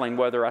are selling,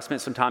 whether I spent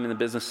some time in the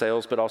business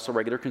sales, but also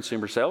regular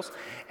consumer sales.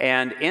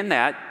 And in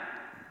that,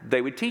 they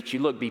would teach you,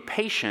 look, be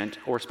patient,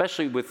 or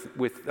especially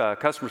with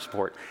customer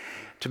support,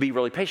 to be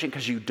really patient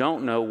because you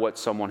don't know what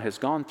someone has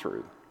gone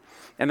through.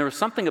 And there was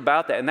something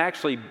about that, and they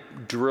actually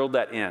drilled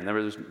that in. There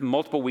was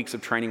multiple weeks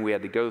of training we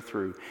had to go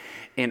through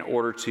in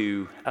order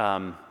to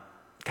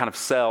kind of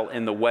sell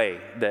in the way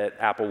that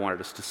Apple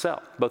wanted us to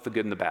sell, both the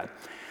good and the bad.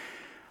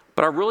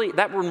 But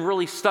that one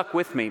really stuck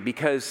with me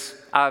because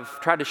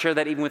I've tried to share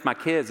that even with my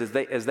kids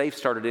as they've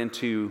started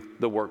into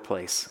the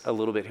workplace a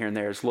little bit here and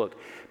there is, look,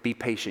 be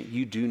patient.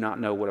 You do not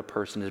know what a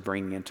person is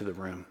bringing into the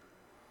room.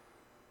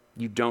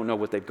 You don't know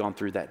what they've gone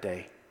through that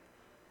day.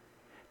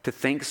 To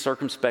think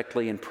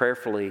circumspectly and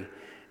prayerfully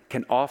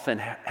can often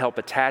help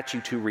attach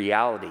you to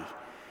reality,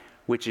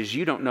 which is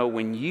you don't know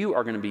when you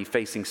are going to be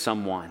facing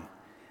someone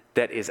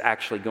that is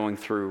actually going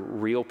through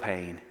real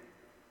pain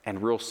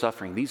and real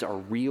suffering. These are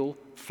real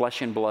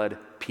flesh and blood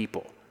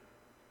people.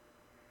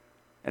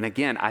 And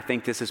again, I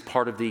think this is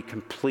part of the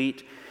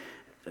complete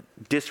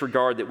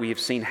disregard that we have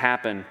seen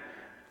happen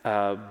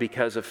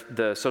because of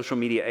the social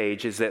media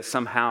age, is that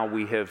somehow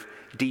we have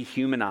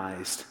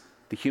dehumanized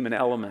the human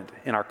element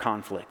in our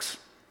conflicts.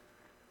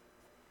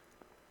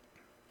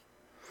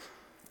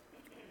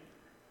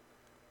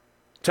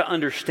 To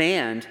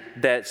understand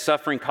that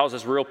suffering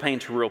causes real pain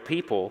to real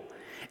people,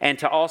 and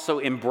to also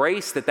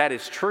embrace that that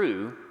is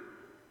true,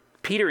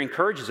 Peter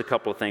encourages a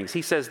couple of things.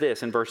 He says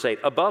this in verse 8,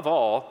 above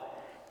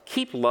all,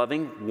 keep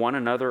loving one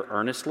another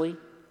earnestly,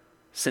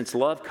 since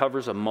love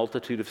covers a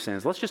multitude of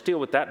sins. Let's just deal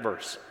with that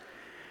verse.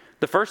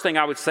 The first thing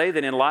I would say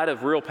that in light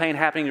of real pain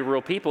happening to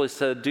real people is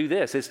to do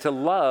this, is to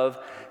love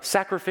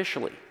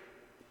sacrificially.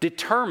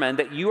 Determine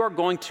that you are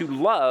going to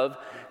love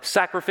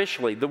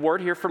sacrificially. The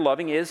word here for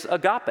loving is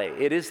agape.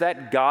 It is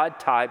that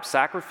God-type,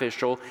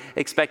 sacrificial,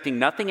 expecting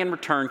nothing in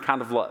return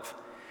kind of love.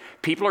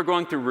 People are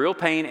going through real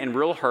pain and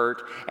real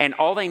hurt, and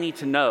all they need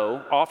to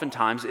know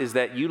oftentimes is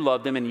that you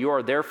love them and you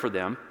are there for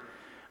them.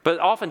 But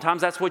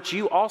oftentimes that's what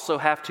you also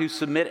have to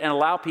submit and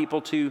allow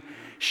people to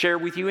share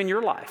with you in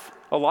your life.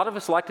 A lot of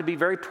us like to be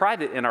very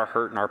private in our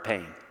hurt and our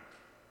pain.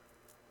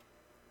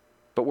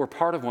 But we're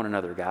part of one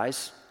another,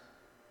 guys.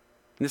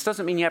 And this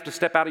doesn't mean you have to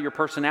step out of your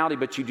personality,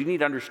 but you do need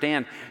to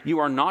understand you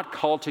are not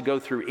called to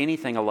go through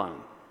anything alone.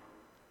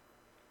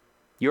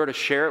 You are to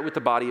share it with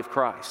the body of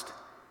Christ.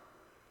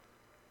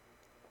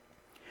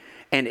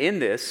 And in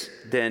this,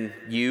 then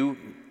you,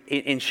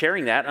 in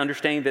sharing that,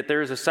 understanding that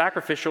there is a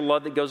sacrificial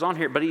love that goes on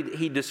here, but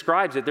he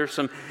describes it. There's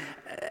some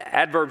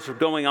adverbs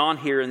going on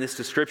here in this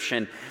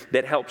description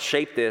that help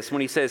shape this.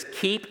 When he says,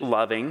 keep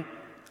loving,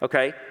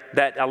 okay,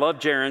 that I love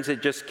gerunds,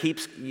 it just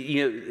keeps,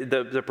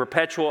 the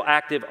perpetual,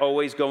 active,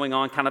 always going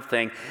on kind of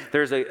thing.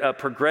 There's a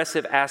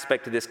progressive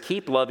aspect to this,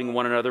 keep loving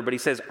one another, but he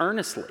says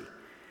earnestly.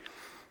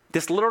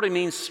 This literally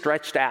means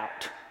stretched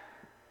out.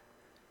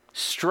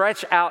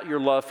 Stretch out your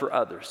love for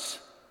others.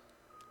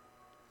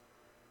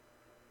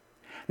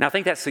 Now, I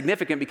think that's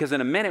significant because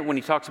in a minute when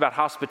he talks about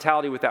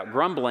hospitality without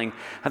grumbling,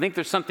 I think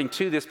there's something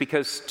to this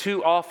because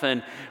too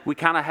often we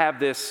kind of have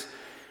this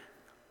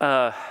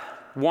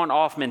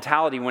one-off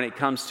mentality when it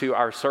comes to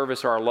our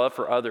service or our love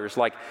for others.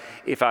 Like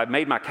if I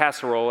made my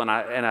casserole and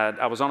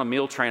I was on a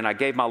meal train, I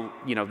gave my,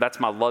 that's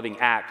my loving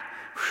act.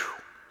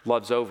 Whew,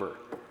 love's over.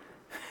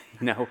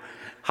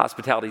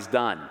 Hospitality's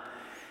done.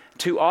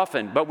 Too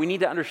often, but we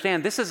need to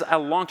understand this is a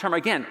long-term,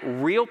 again,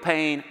 real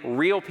pain,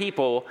 real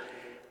people.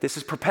 This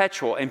is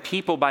perpetual, and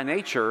people by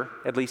nature,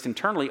 at least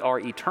internally, are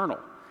eternal.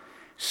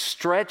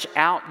 Stretch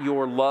out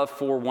your love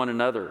for one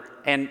another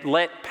and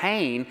let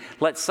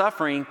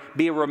suffering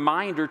be a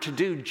reminder to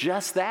do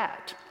just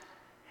that.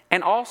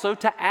 And also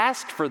to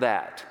ask for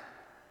that.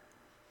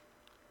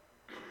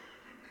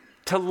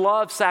 To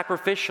love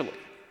sacrificially.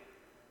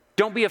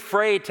 Don't be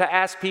afraid to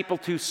ask people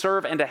to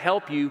serve and to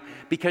help you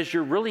because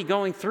you're really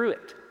going through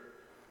it.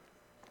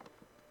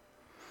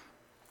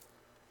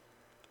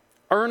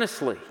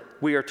 Earnestly,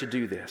 we are to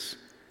do this.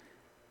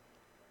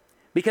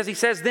 Because he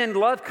says, then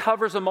love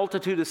covers a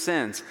multitude of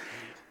sins.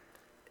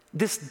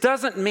 This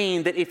doesn't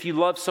mean that if you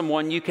love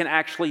someone, you can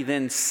actually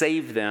then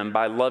save them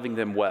by loving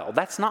them well.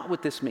 That's not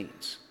what this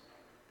means.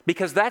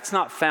 Because that's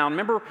not found.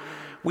 Remember,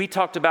 we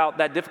talked about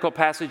that difficult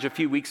passage a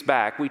few weeks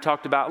back. We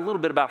talked about a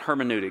little bit about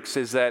hermeneutics,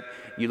 is that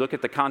you look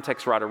at the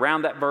context right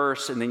around that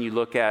verse, and then you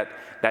look at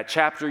that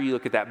chapter, you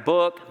look at that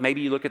book, maybe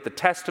you look at the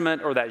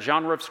Testament or that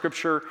genre of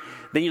Scripture,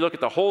 then you look at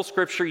the whole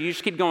Scripture. You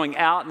just keep going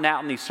out and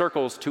out in these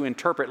circles to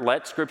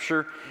let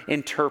Scripture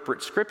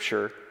interpret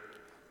Scripture.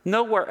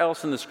 Nowhere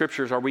else in the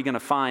Scriptures are we going to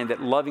find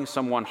that loving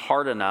someone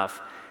hard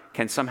enough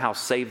can somehow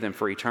save them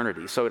for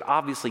eternity. So it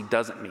obviously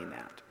doesn't mean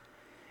that.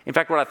 In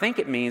fact, what I think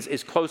it means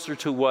is closer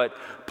to what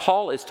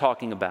Paul is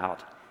talking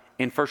about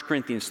in 1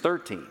 Corinthians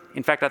 13.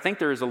 In fact, I think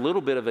there is a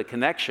little bit of a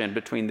connection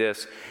between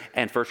this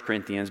and 1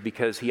 Corinthians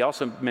because he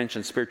also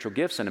mentions spiritual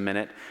gifts in a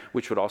minute,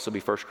 which would also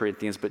be 1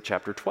 Corinthians, but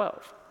chapter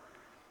 12.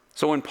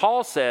 So when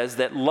Paul says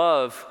that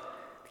love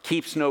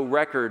keeps no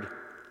record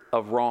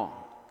of wrong,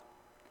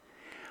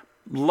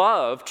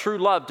 true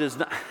love does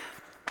not,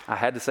 I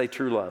had to say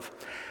true love.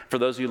 For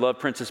those of you who love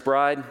Princess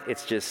Bride,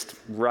 it's just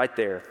right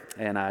there,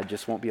 and I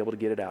just won't be able to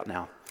get it out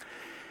now.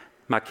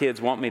 My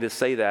kids want me to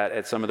say that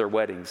at some of their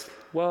weddings.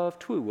 Love,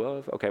 true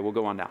love. Okay, we'll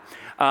go on now.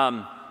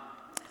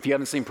 If you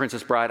haven't seen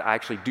Princess Bride, I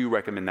actually do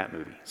recommend that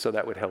movie, so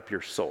that would help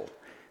your soul.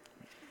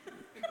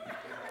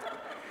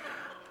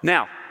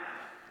 Now,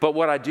 but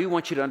what I do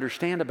want you to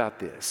understand about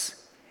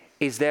this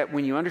is that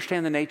when you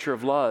understand the nature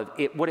of love,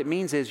 what it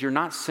means is you're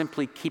not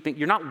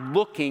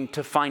looking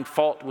to find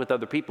fault with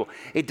other people.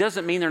 It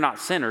doesn't mean they're not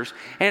sinners.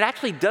 And it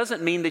actually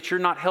doesn't mean that you're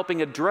not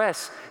helping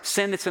address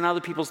sin that's in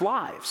other people's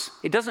lives.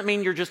 It doesn't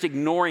mean you're just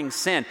ignoring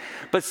sin.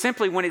 But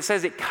simply when it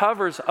says it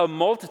covers a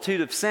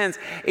multitude of sins,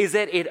 is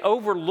that it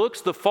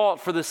overlooks the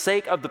fault for the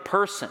sake of the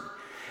person.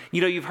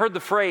 You know, you've heard the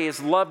phrase,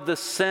 love the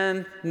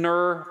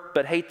sinner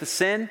but hate the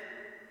sin.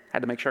 Had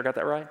to make sure I got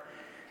that right.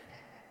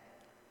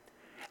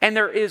 And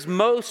there is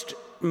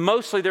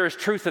mostly there is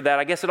truth to that.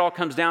 I guess it all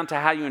comes down to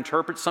how you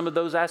interpret some of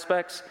those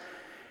aspects.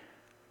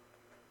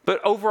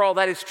 But overall,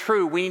 that is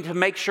true. We need to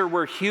make sure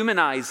we're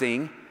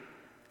humanizing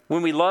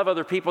when we love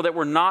other people, that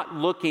we're not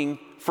looking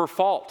for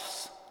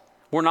faults.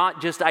 We're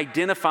not just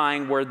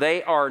identifying where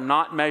they are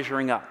not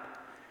measuring up.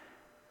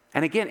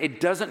 And again, it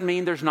doesn't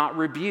mean there's not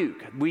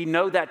rebuke. We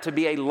know that to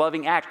be a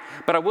loving act.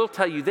 But I will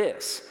tell you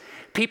this.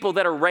 People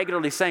that are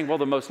regularly saying, well,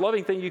 the most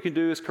loving thing you can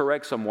do is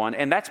correct someone,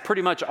 and that's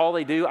pretty much all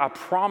they do, I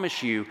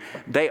promise you,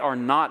 they are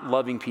not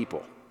loving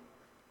people.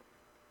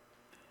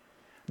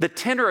 The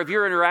tenor of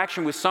your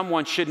interaction with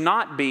someone should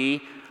not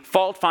be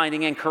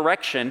fault-finding and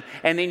correction,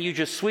 and then you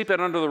just sweep it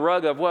under the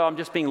rug of, well, I'm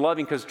just being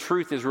loving because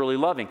truth is really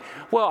loving.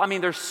 Well, I mean,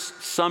 there's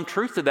some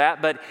truth to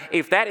that, but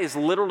if that is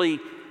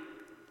literally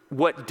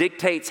what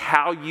dictates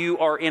how you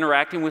are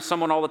interacting with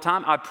someone all the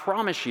time, I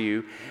promise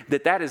you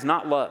that that is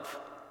not love.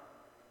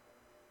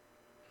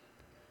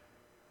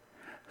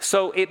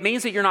 So it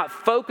means that you're not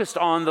focused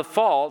on the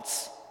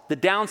faults, the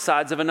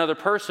downsides of another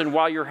person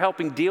while you're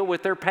helping deal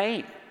with their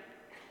pain.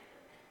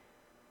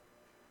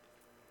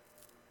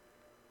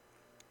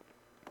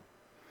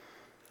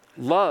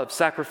 Love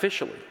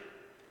sacrificially.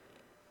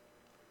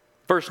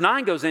 Verse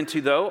 9 goes into,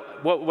 though,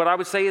 what I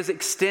would say is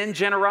extend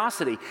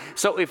generosity.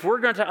 So if we're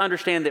going to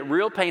understand that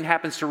real pain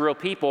happens to real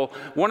people,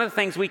 one of the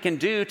things we can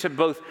do to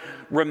both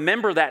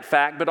remember that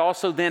fact, but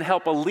also then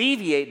help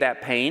alleviate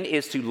that pain,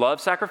 is to love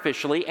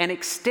sacrificially and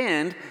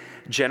extend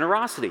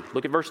generosity.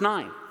 Look at verse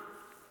 9.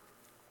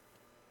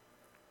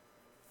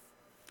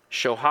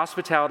 Show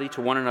hospitality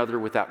to one another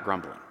without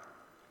grumbling.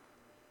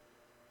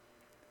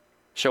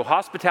 Show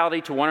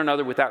hospitality to one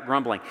another without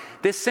grumbling.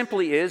 This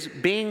simply is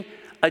being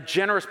a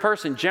generous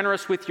person,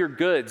 generous with your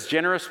goods,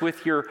 generous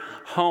with your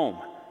home,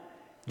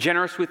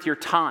 generous with your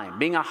time,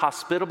 being a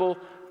hospitable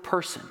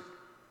person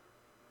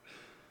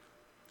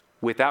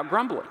without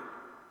grumbling.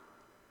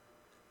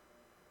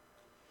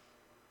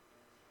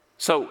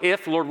 So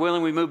if, Lord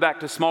willing, we move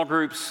back to small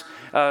groups,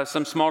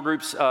 some small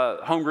groups,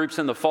 home groups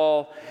in the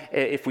fall,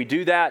 if we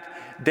do that,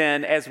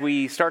 then as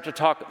we start to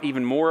talk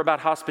even more about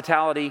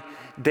hospitality,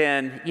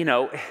 then,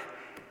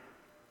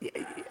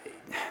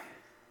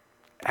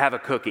 have a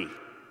cookie.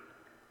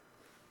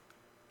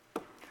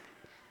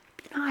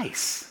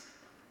 Nice.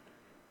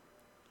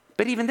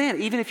 But even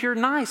then, even if you're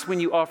nice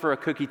when you offer a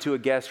cookie to a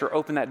guest or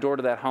open that door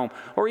to that home,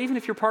 or even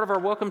if you're part of our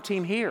welcome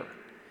team here.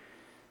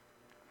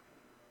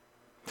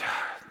 It's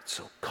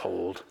so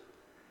cold.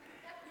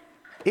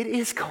 It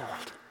is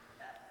cold.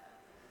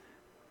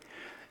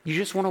 You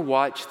just want to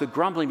watch the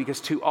grumbling,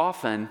 because too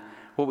often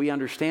what we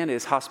understand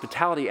is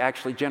hospitality,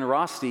 actually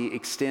generosity,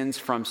 extends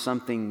from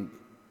something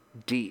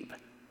deep.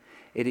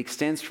 It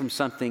extends from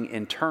something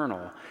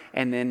internal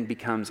and then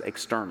becomes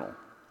external.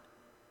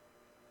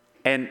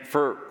 And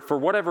for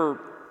whatever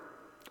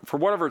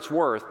it's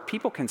worth,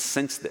 people can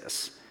sense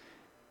this.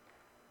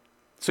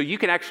 So you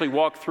can actually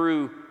walk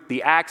through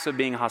the acts of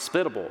being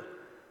hospitable,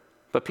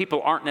 but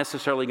people aren't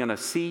necessarily going to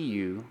see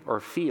you or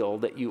feel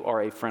that you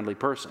are a friendly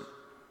person.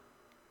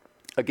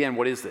 Again,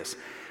 what is this?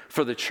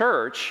 For the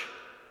church,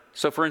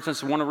 so for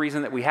instance, one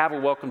reason that we have a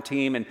welcome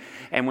team,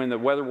 and when the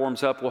weather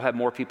warms up, we'll have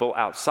more people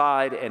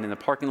outside and in the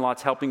parking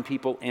lots helping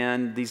people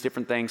in these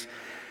different things.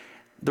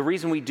 The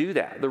reason we do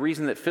that, the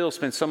reason that Phil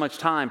spends so much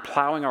time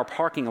plowing our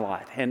parking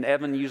lot, and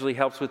Evan usually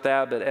helps with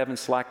that, but Evan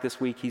slacked this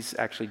week. He's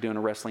actually doing a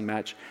wrestling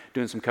match,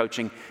 doing some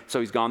coaching, so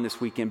he's gone this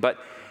weekend. But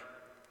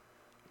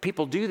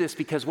people do this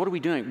because what are we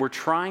doing? We're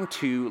trying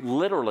to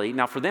literally,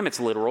 now for them it's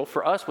literal,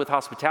 for us with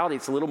hospitality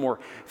it's a little more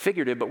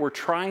figurative, but we're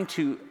trying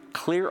to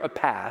clear a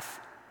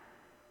path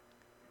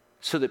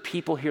so that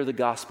people hear the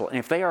gospel. And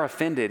if they are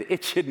offended,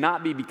 it should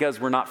not be because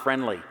we're not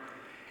friendly.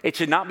 It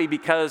should not be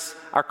because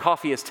our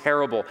coffee is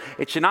terrible.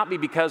 It should not be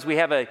because we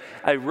have a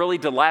really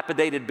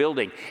dilapidated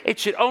building. It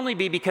should only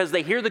be because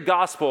they hear the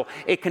gospel,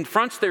 it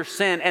confronts their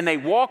sin, and they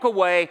walk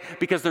away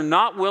because they're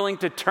not willing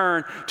to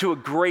turn to a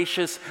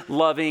gracious,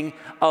 loving,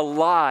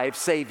 alive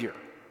Savior.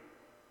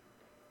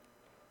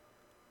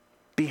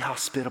 Be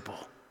hospitable.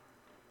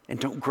 And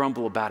don't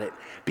grumble about it,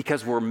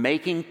 because we're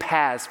making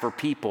paths for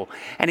people.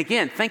 And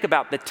again, think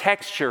about the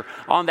texture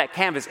on that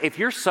canvas. If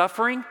you're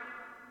suffering,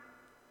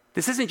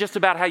 this isn't just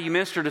about how you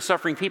minister to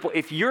suffering people.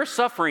 If you're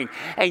suffering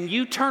and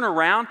you turn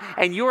around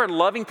and you are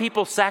loving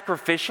people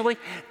sacrificially,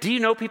 do you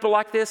know people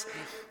like this?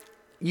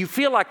 You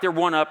feel like they're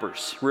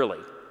one-uppers, really.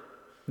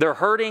 They're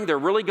hurting, they're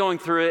really going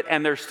through it,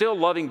 and they're still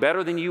loving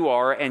better than you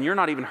are, and you're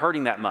not even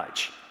hurting that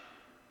much.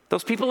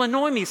 Those people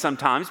annoy me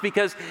sometimes,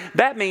 because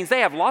that means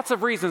they have lots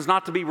of reasons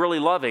not to be really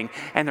loving,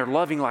 and they're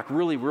loving like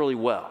really, really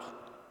well.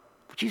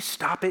 Would you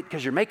stop it?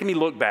 Because you're making me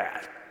look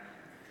bad.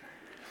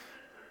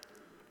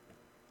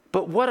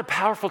 But what a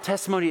powerful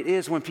testimony it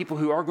is when people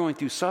who are going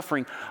through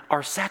suffering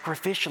are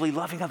sacrificially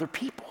loving other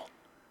people.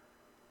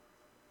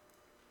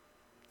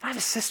 I have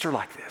a sister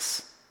like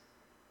this.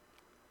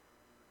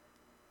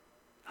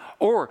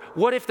 Or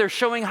what if they're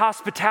showing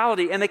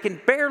hospitality and they can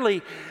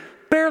barely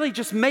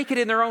just make it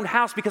in their own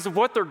house because of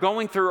what they're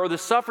going through or the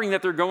suffering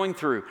that they're going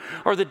through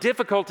or the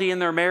difficulty in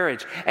their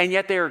marriage, and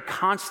yet they are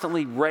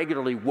constantly,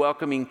 regularly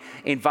welcoming,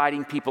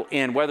 inviting people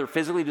in, whether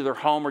physically to their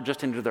home or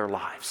just into their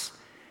lives.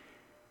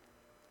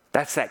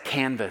 That's that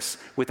canvas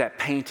with that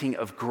painting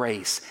of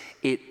grace.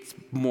 It's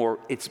more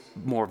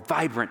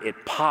vibrant,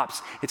 it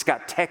pops, it's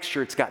got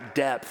texture, it's got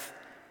depth.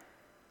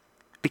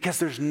 Because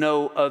there's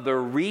no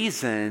other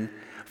reason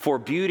for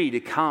beauty to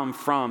come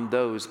from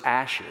those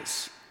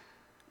ashes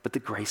but the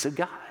grace of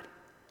God.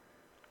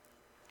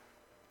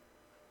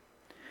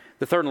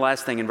 The third and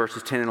last thing in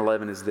verses 10 and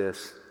 11 is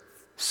this: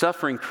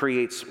 suffering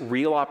creates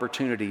real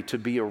opportunity to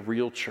be a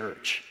real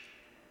church.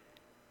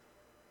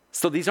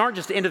 So these aren't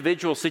just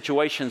individual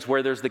situations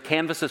where there's the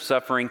canvas of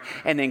suffering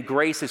and then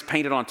grace is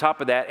painted on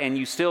top of that, and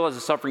you still, as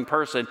a suffering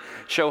person,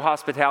 show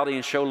hospitality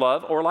and show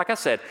love. Or like I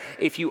said,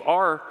 if you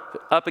are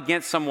up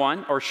against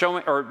someone or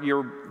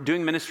you're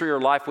doing ministry or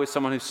life with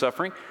someone who's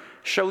suffering,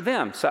 show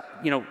them,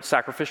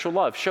 sacrificial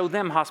love. Show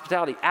them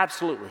hospitality,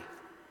 absolutely.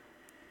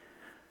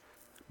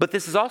 But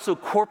this is also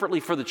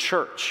corporately for the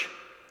church.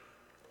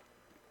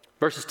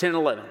 Verses 10 and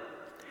 11.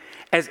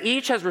 As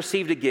each has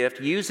received a gift,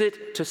 use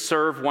it to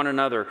serve one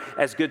another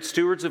as good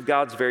stewards of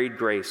God's varied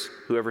grace.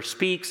 Whoever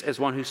speaks as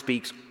one who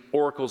speaks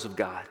oracles of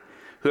God.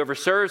 Whoever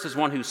serves as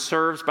one who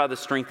serves by the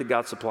strength that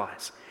God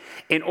supplies.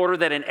 In order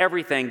that in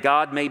everything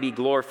God may be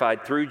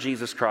glorified through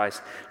Jesus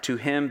Christ. To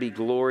him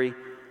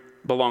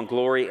belong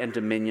glory and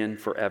dominion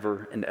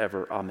forever and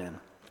ever. Amen.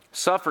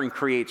 Suffering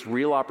creates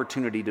real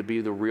opportunity to be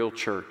the real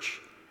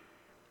church.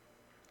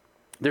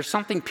 There's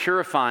something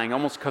purifying,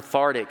 almost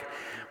cathartic,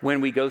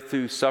 when we go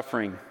through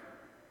suffering.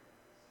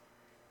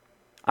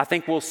 I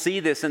think we'll see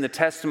this in the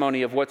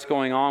testimony of what's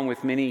going on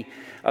with many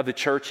of the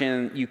church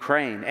in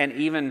Ukraine and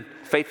even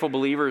faithful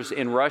believers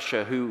in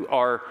Russia who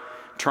are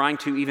trying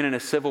to, even in a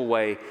civil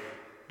way,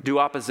 do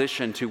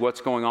opposition to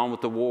what's going on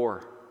with the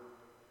war.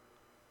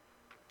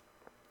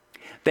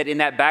 That in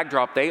that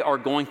backdrop, they are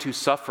going to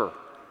suffer.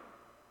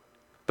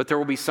 But there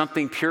will be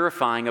something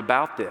purifying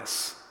about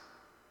this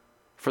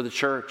for the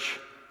church.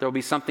 There will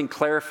be something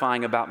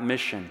clarifying about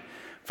mission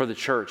for the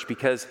church,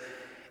 because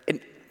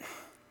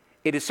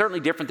it is certainly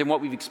different than what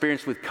we've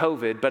experienced with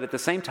COVID, but at the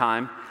same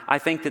time, I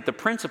think that the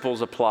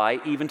principles apply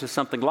even to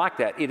something like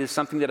that. It is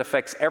something that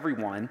affects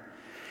everyone,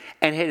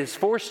 and it has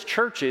forced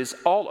churches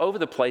all over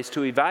the place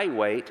to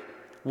evaluate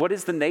what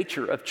is the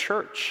nature of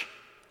church.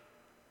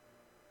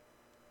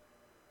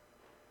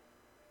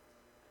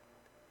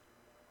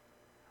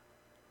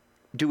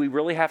 Do we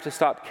really have to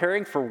stop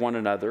caring for one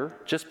another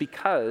just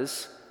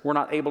because we're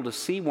not able to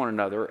see one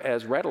another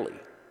as readily?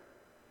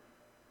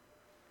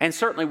 And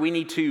certainly we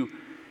need to,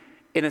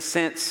 in a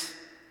sense,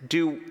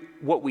 do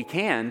what we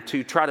can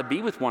to try to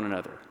be with one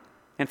another.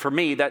 And for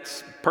me,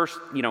 that's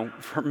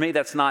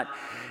not,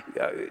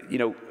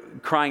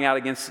 crying out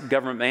against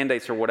government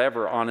mandates or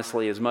whatever,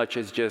 honestly, as much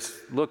as just,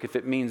 look, if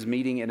it means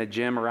meeting in a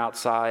gym or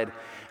outside.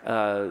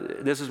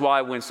 This is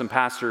why when some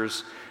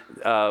pastors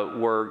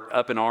were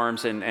up in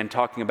arms and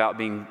talking about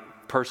being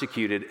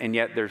persecuted, and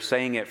yet they're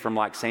saying it from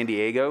like San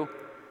Diego,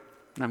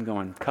 I'm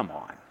going, come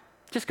on,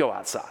 just go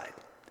outside.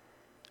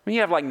 When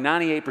you have like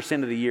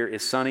 98% of the year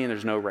is sunny and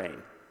there's no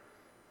rain.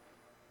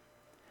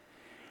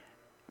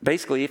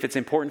 Basically, if it's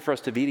important for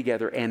us to be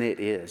together, and it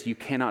is, you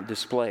cannot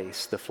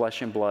displace the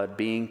flesh and blood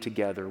being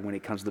together when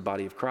it comes to the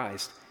body of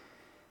Christ.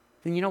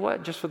 Then you know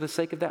what? Just for the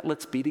sake of that,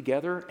 let's be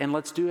together, and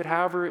let's do it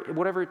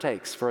whatever it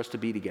takes for us to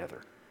be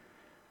together.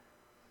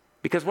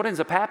 Because what ends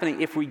up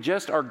happening, if we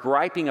just are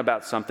griping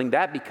about something,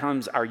 that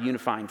becomes our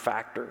unifying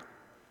factor.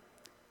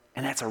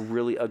 And that's a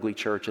really ugly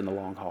church in the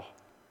long haul.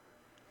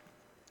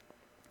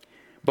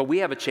 But we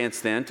have a chance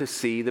then to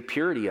see the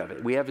purity of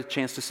it. We have a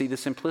chance to see the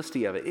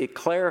simplicity of it. It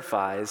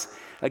clarifies,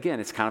 again,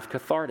 it's kind of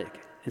cathartic.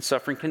 And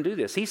suffering can do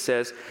this. He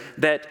says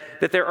that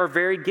there are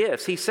varied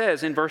gifts. He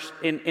says in verse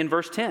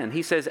 10,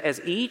 he says,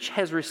 as each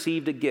has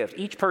received a gift,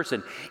 each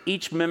person,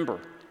 each member,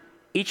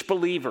 each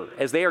believer,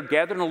 as they are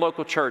gathered in a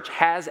local church,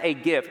 has a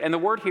gift. And the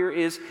word here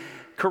is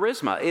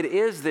charisma. It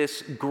is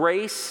this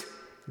grace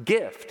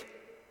gift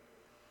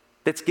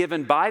that's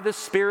given by the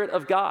Spirit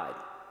of God.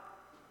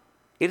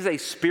 It is a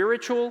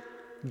spiritual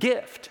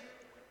gift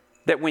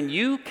that when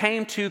you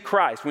came to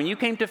Christ, when you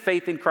came to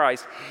faith in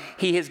Christ,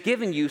 He has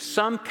given you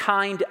some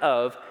kind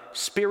of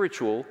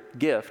spiritual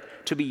gift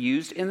to be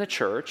used in the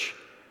church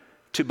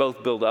to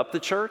both build up the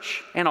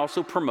church and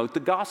also promote the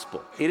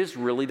gospel. It is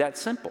really that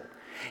simple.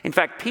 In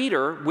fact,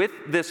 Peter, with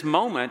this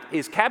moment,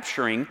 is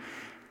capturing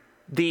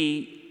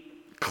the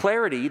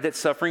clarity that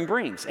suffering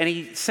brings. And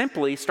he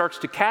simply starts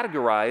to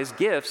categorize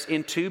gifts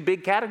in two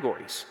big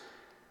categories.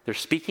 There's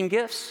speaking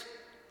gifts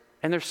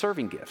and there's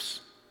serving gifts.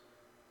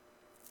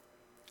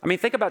 I mean,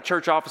 think about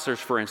church officers,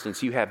 for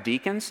instance. You have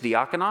deacons,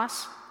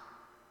 diakonos.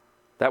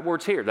 That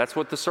word's here. That's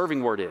what the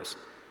serving word is.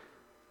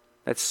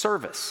 That's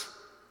service.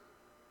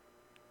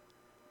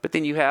 But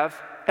then you have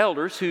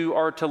elders who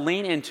are to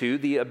lean into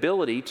the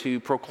ability to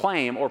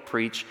proclaim or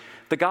preach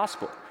the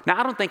gospel. Now,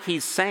 I don't think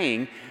he's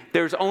saying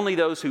there's only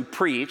those who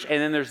preach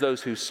and then there's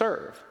those who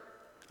serve.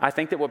 I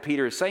think that what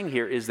Peter is saying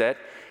here is that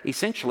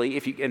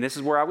essentially, and this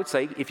is where I would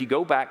say, if you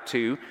go back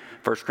to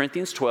 1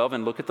 Corinthians 12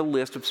 and look at the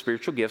list of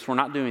spiritual gifts, we're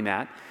not doing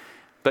that.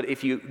 But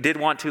if you did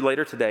want to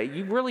later today,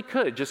 you really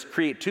could just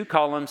create 2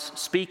 columns,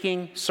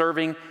 speaking,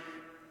 serving,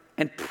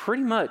 and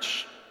pretty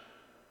much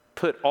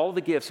put all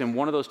the gifts in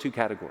one of those 2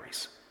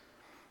 categories.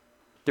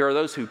 There are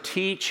those who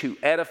teach, who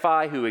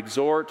edify, who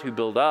exhort, who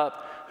build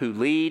up, who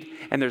lead,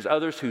 and there's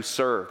others who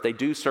serve. They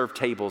do serve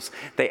tables.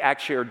 They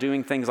actually are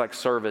doing things like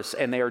service,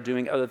 and they are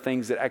doing other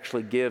things that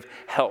actually give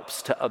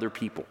helps to other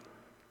people.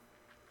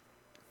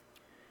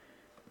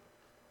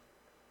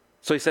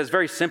 So he says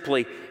very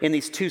simply, in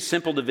these 2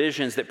 simple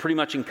divisions that pretty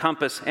much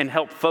encompass and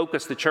help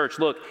focus the church,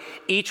 look,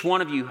 each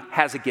one of you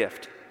has a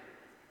gift.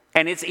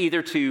 And it's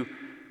either to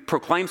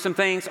proclaim some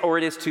things or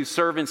it is to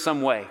serve in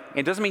some way.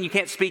 It doesn't mean you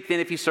can't speak then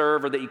if you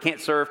serve or that you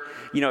can't serve.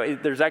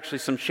 There's actually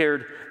some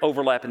shared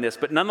overlap in this.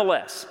 But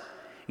nonetheless,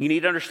 you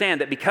need to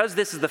understand that because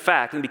this is the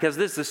fact and because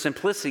this is the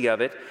simplicity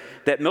of it,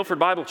 that Milford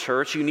Bible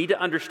Church, you need to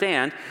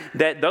understand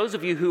that those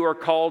of you who are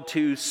called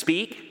to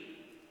speak,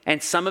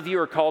 and some of you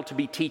are called to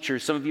be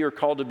teachers, some of you are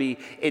called to be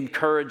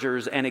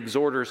encouragers and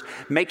exhorters,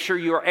 make sure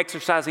you are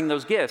exercising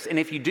those gifts. And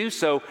if you do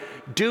so,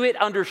 do it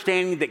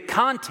understanding that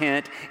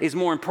content is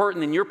more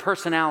important than your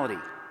personality.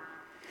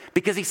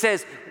 Because he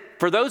says,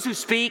 for those who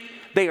speak,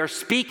 they are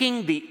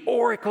speaking the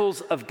oracles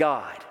of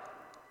God.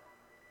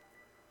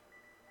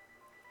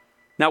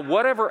 Now,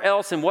 whatever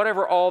else and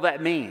whatever all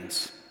that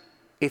means,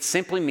 it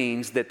simply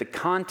means that the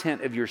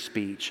content of your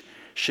speech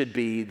should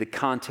be the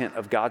content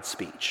of God's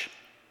speech.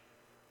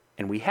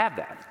 And we have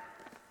that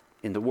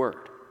in the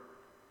Word.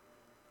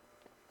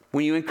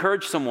 When you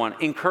encourage someone,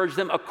 encourage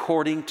them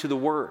according to the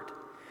Word.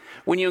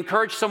 When you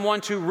encourage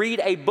someone to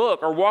read a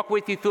book or walk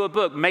with you through a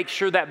book, make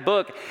sure that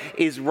book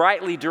is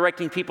rightly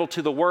directing people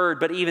to the Word.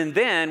 But even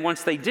then,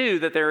 once they do,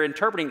 that they're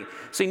interpreting it.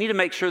 So you need to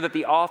make sure that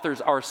the authors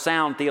are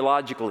sound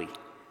theologically.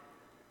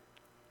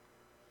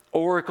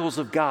 Oracles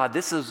of God.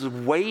 This is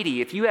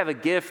weighty. If you have a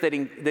gift that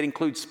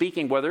includes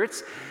speaking, whether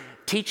it's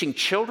teaching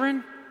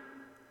children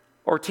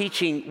or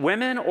teaching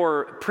women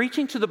or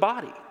preaching to the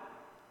body,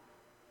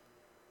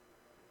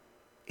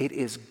 it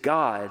is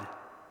God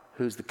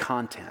who's the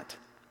content.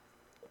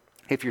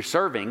 If you're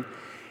serving,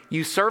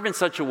 you serve in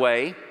such a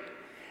way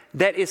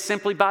that is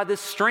simply by the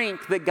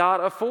strength that God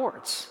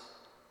affords.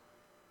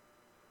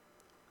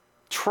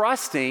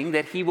 Trusting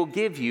that He will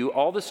give you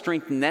all the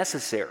strength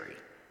necessary.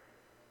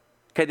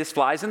 Okay, this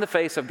flies in the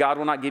face of God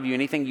will not give you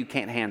anything you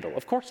can't handle.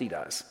 Of course He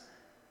does.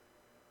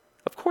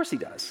 Of course He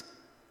does.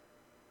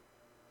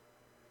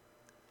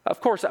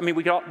 Of course,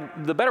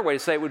 the better way to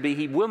say it would be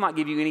He will not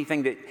give you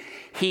anything that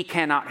He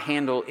cannot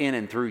handle in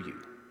and through you.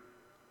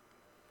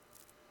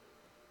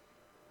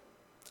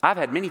 I've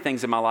had many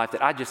things in my life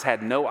that I just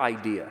had no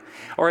idea.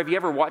 Or have you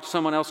ever watched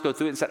someone else go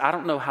through it and said, I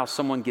don't know how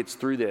someone gets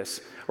through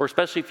this? Or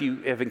especially if you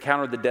have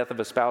encountered the death of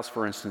a spouse,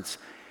 for instance,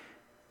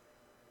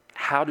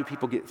 how do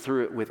people get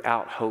through it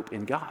without hope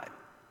in God?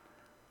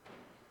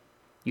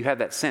 You have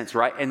that sense,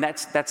 right? And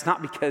that's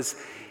not because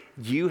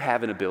you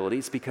have an ability.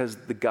 It's because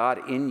the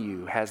God in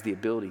you has the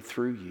ability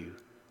through you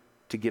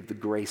to give the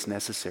grace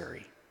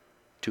necessary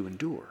to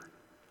endure.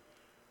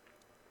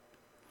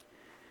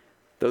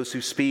 Those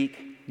who speak,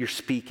 you're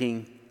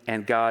speaking,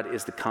 and God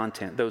is the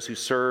content. Those who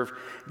serve,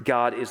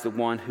 God is the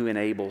one who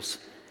enables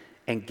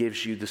and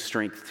gives you the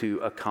strength to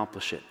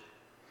accomplish it.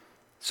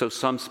 So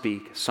some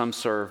speak, some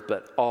serve,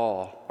 but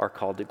all are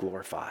called to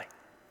glorify.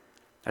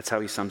 That's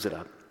how he sums it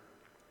up.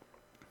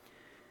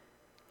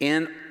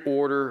 In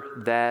order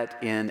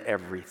that in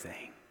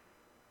everything.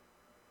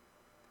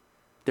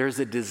 There's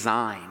a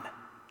design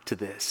to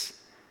this.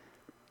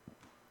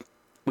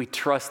 We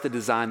trust the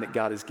design that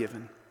God has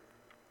given.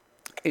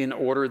 In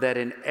order that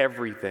in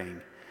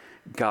everything,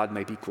 God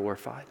may be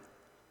glorified.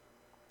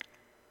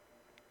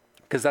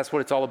 Because that's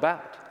what it's all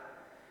about.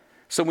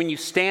 So when you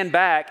stand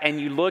back and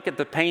you look at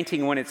the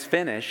painting when it's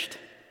finished,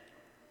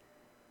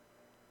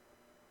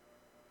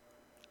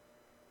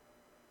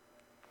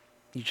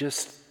 you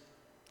just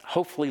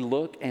hopefully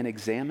look and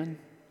examine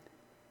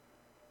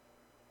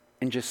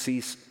and just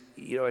see,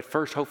 at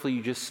first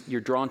hopefully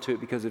you're drawn to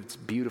it because it's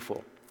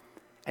beautiful.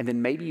 And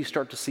then maybe you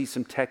start to see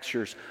some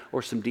textures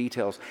or some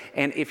details.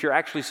 And if you're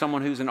actually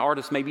someone who's an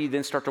artist, maybe you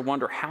then start to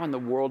wonder, how in the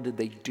world did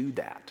they do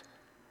that?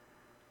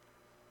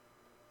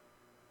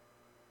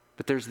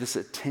 But there's this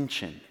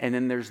attention, and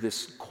then there's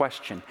this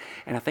question.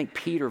 And I think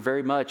Peter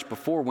very much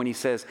before when he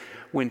says,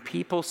 when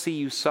people see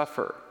you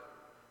suffer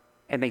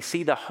and they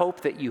see the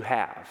hope that you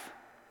have,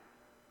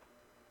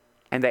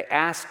 and they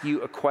ask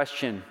you a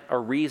question, a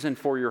reason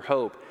for your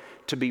hope,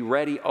 to be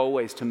ready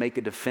always to make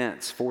a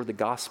defense for the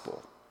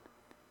gospel.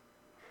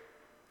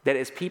 That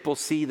as people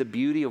see the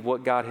beauty of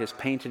what God has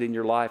painted in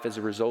your life as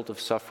a result of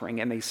suffering,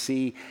 and they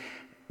see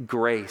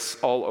grace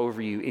all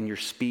over you in your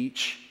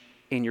speech,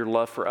 in your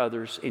love for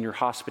others, in your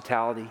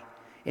hospitality,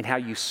 in how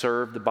you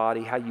serve the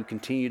body, how you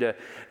continue to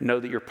know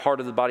that you're part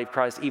of the body of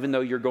Christ, even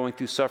though you're going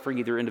through suffering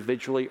either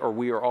individually or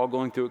we are all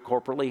going through it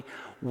corporately.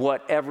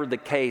 Whatever the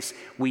case,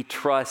 we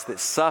trust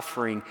that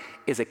suffering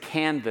is a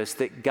canvas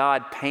that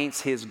God paints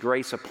His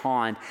grace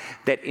upon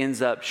that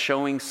ends up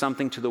showing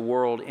something to the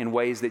world in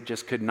ways that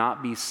just could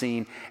not be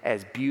seen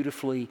as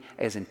beautifully,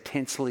 as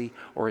intensely,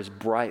 or as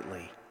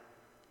brightly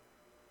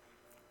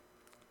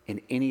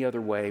in any other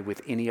way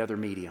with any other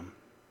medium.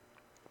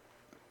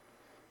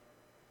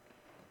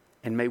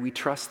 And may we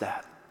trust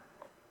that.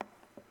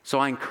 So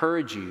I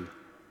encourage you,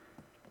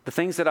 the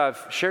things that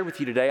I've shared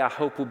with you today, I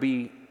hope will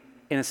be,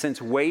 in a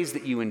sense, ways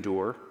that you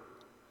endure.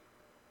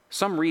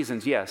 Some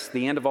reasons, yes,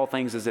 the end of all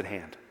things is at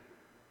hand.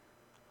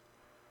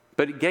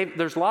 But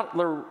there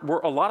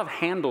were a lot of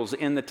handles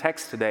in the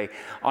text today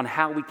on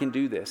how we can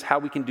do this, how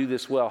we can do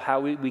this well, how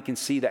we can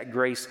see that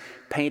grace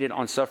painted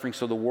on suffering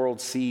so the world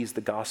sees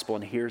the gospel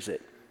and hears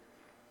it.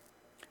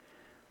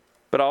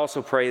 But I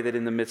also pray that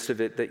in the midst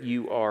of it that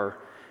you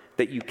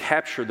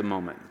capture the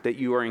moment, that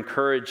you are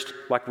encouraged,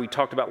 like we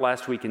talked about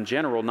last week in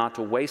general, not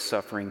to waste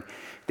suffering,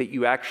 that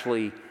you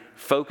actually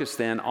focus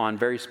then on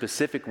very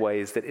specific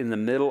ways that in the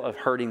middle of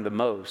hurting the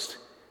most,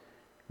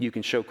 you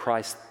can show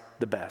Christ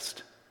the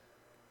best.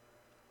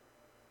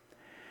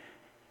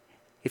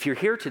 If you're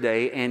here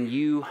today and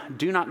you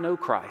do not know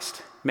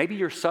Christ, maybe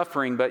you're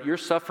suffering, but your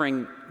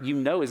suffering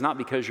is not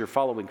because you're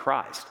following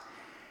Christ.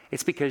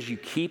 It's because you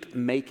keep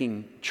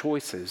making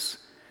choices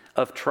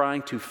of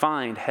trying to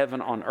find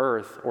heaven on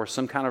earth or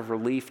some kind of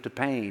relief to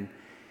pain.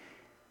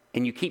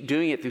 And you keep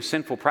doing it through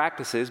sinful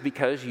practices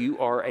because you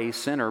are a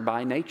sinner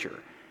by nature.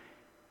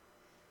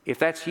 If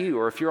that's you,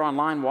 or if you're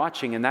online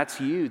watching and that's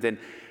you, then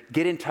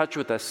get in touch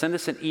with us. Send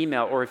us an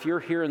email, or if you're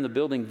here in the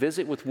building,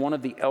 visit with one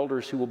of the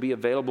elders who will be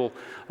available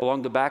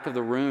along the back of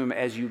the room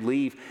as you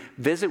leave.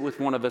 Visit with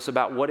one of us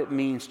about what it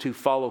means to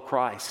follow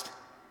Christ,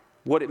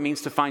 what it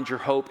means to find your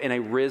hope in a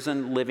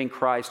risen, living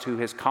Christ who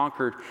has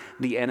conquered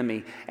the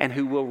enemy and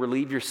who will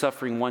relieve your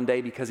suffering one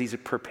day because He's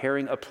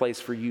preparing a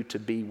place for you to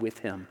be with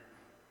Him.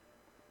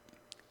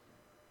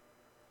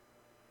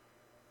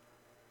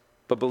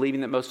 But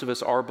believing that most of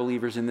us are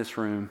believers in this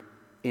room,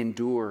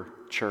 endure,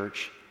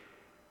 church,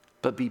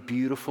 but be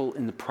beautiful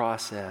in the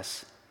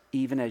process,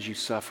 even as you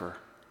suffer.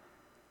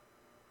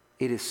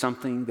 It is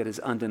something that is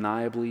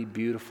undeniably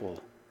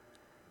beautiful,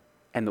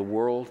 and the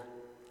world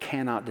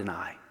cannot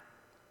deny.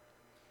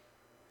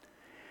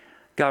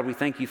 God, we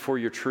thank You for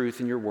Your truth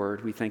and Your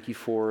word. We thank You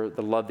for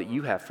the love that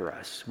You have for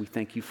us. We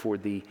thank You for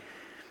the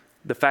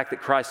fact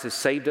that Christ has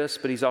saved us,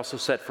 but He's also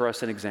set for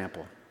us an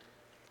example.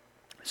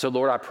 So,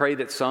 Lord, I pray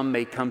that some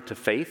may come to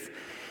faith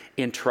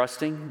in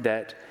trusting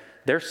that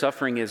their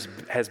suffering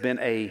has been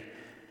a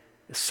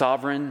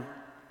sovereign,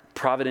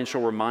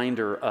 providential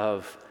reminder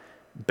of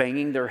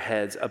banging their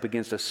heads up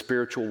against a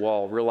spiritual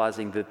wall,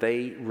 realizing that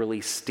they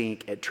really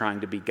stink at trying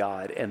to be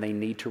God and they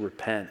need to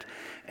repent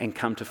and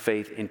come to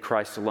faith in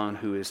Christ alone,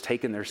 who has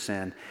taken their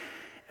sin,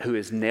 who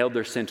has nailed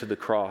their sin to the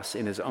cross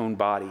in His own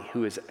body,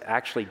 who has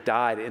actually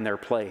died in their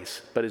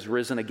place, but is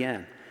risen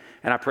again.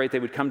 And I pray that they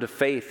would come to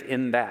faith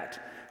in that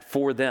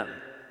for them,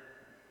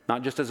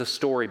 not just as a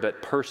story,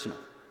 but personal.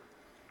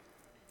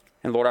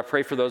 And Lord, I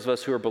pray for those of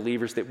us who are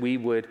believers that we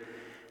would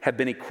have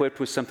been equipped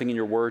with something in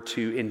Your word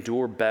to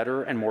endure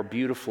better and more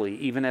beautifully,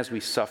 even as we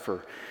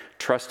suffer,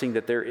 trusting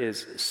that there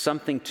is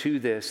something to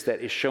this that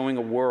is showing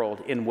a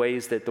world in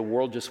ways that the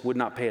world just would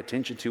not pay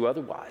attention to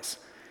otherwise.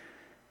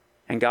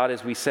 And God,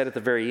 as we said at the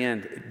very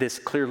end, this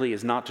clearly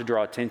is not to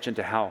draw attention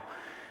to how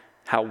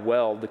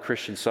well the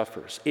Christian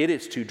suffers. It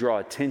is to draw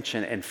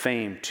attention and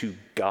fame to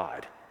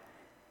God.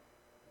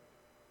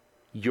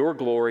 Your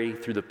glory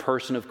through the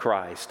person of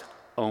Christ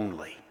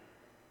only.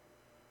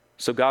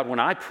 So God, when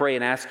I pray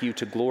and ask You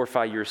to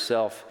glorify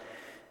Yourself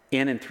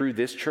in and through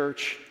this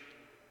church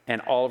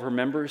and all of her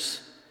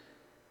members,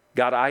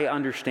 God, I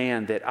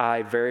understand that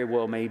I very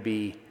well may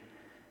be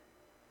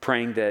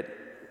praying that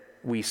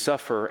we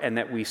suffer and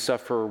that we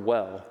suffer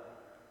well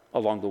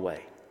along the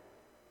way.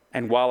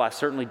 And while I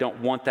certainly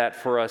don't want that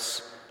for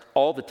us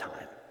all the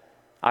time,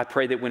 I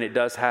pray that when it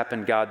does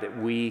happen, God, that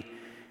we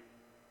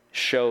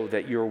show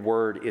that Your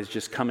word is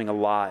just coming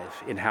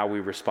alive in how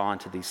we respond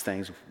to these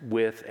things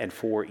with and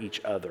for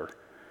each other,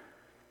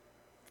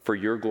 for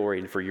Your glory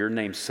and for Your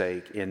name's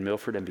sake in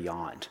Milford and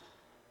beyond.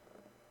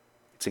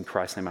 It's in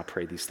Christ's name I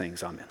pray these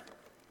things. Amen.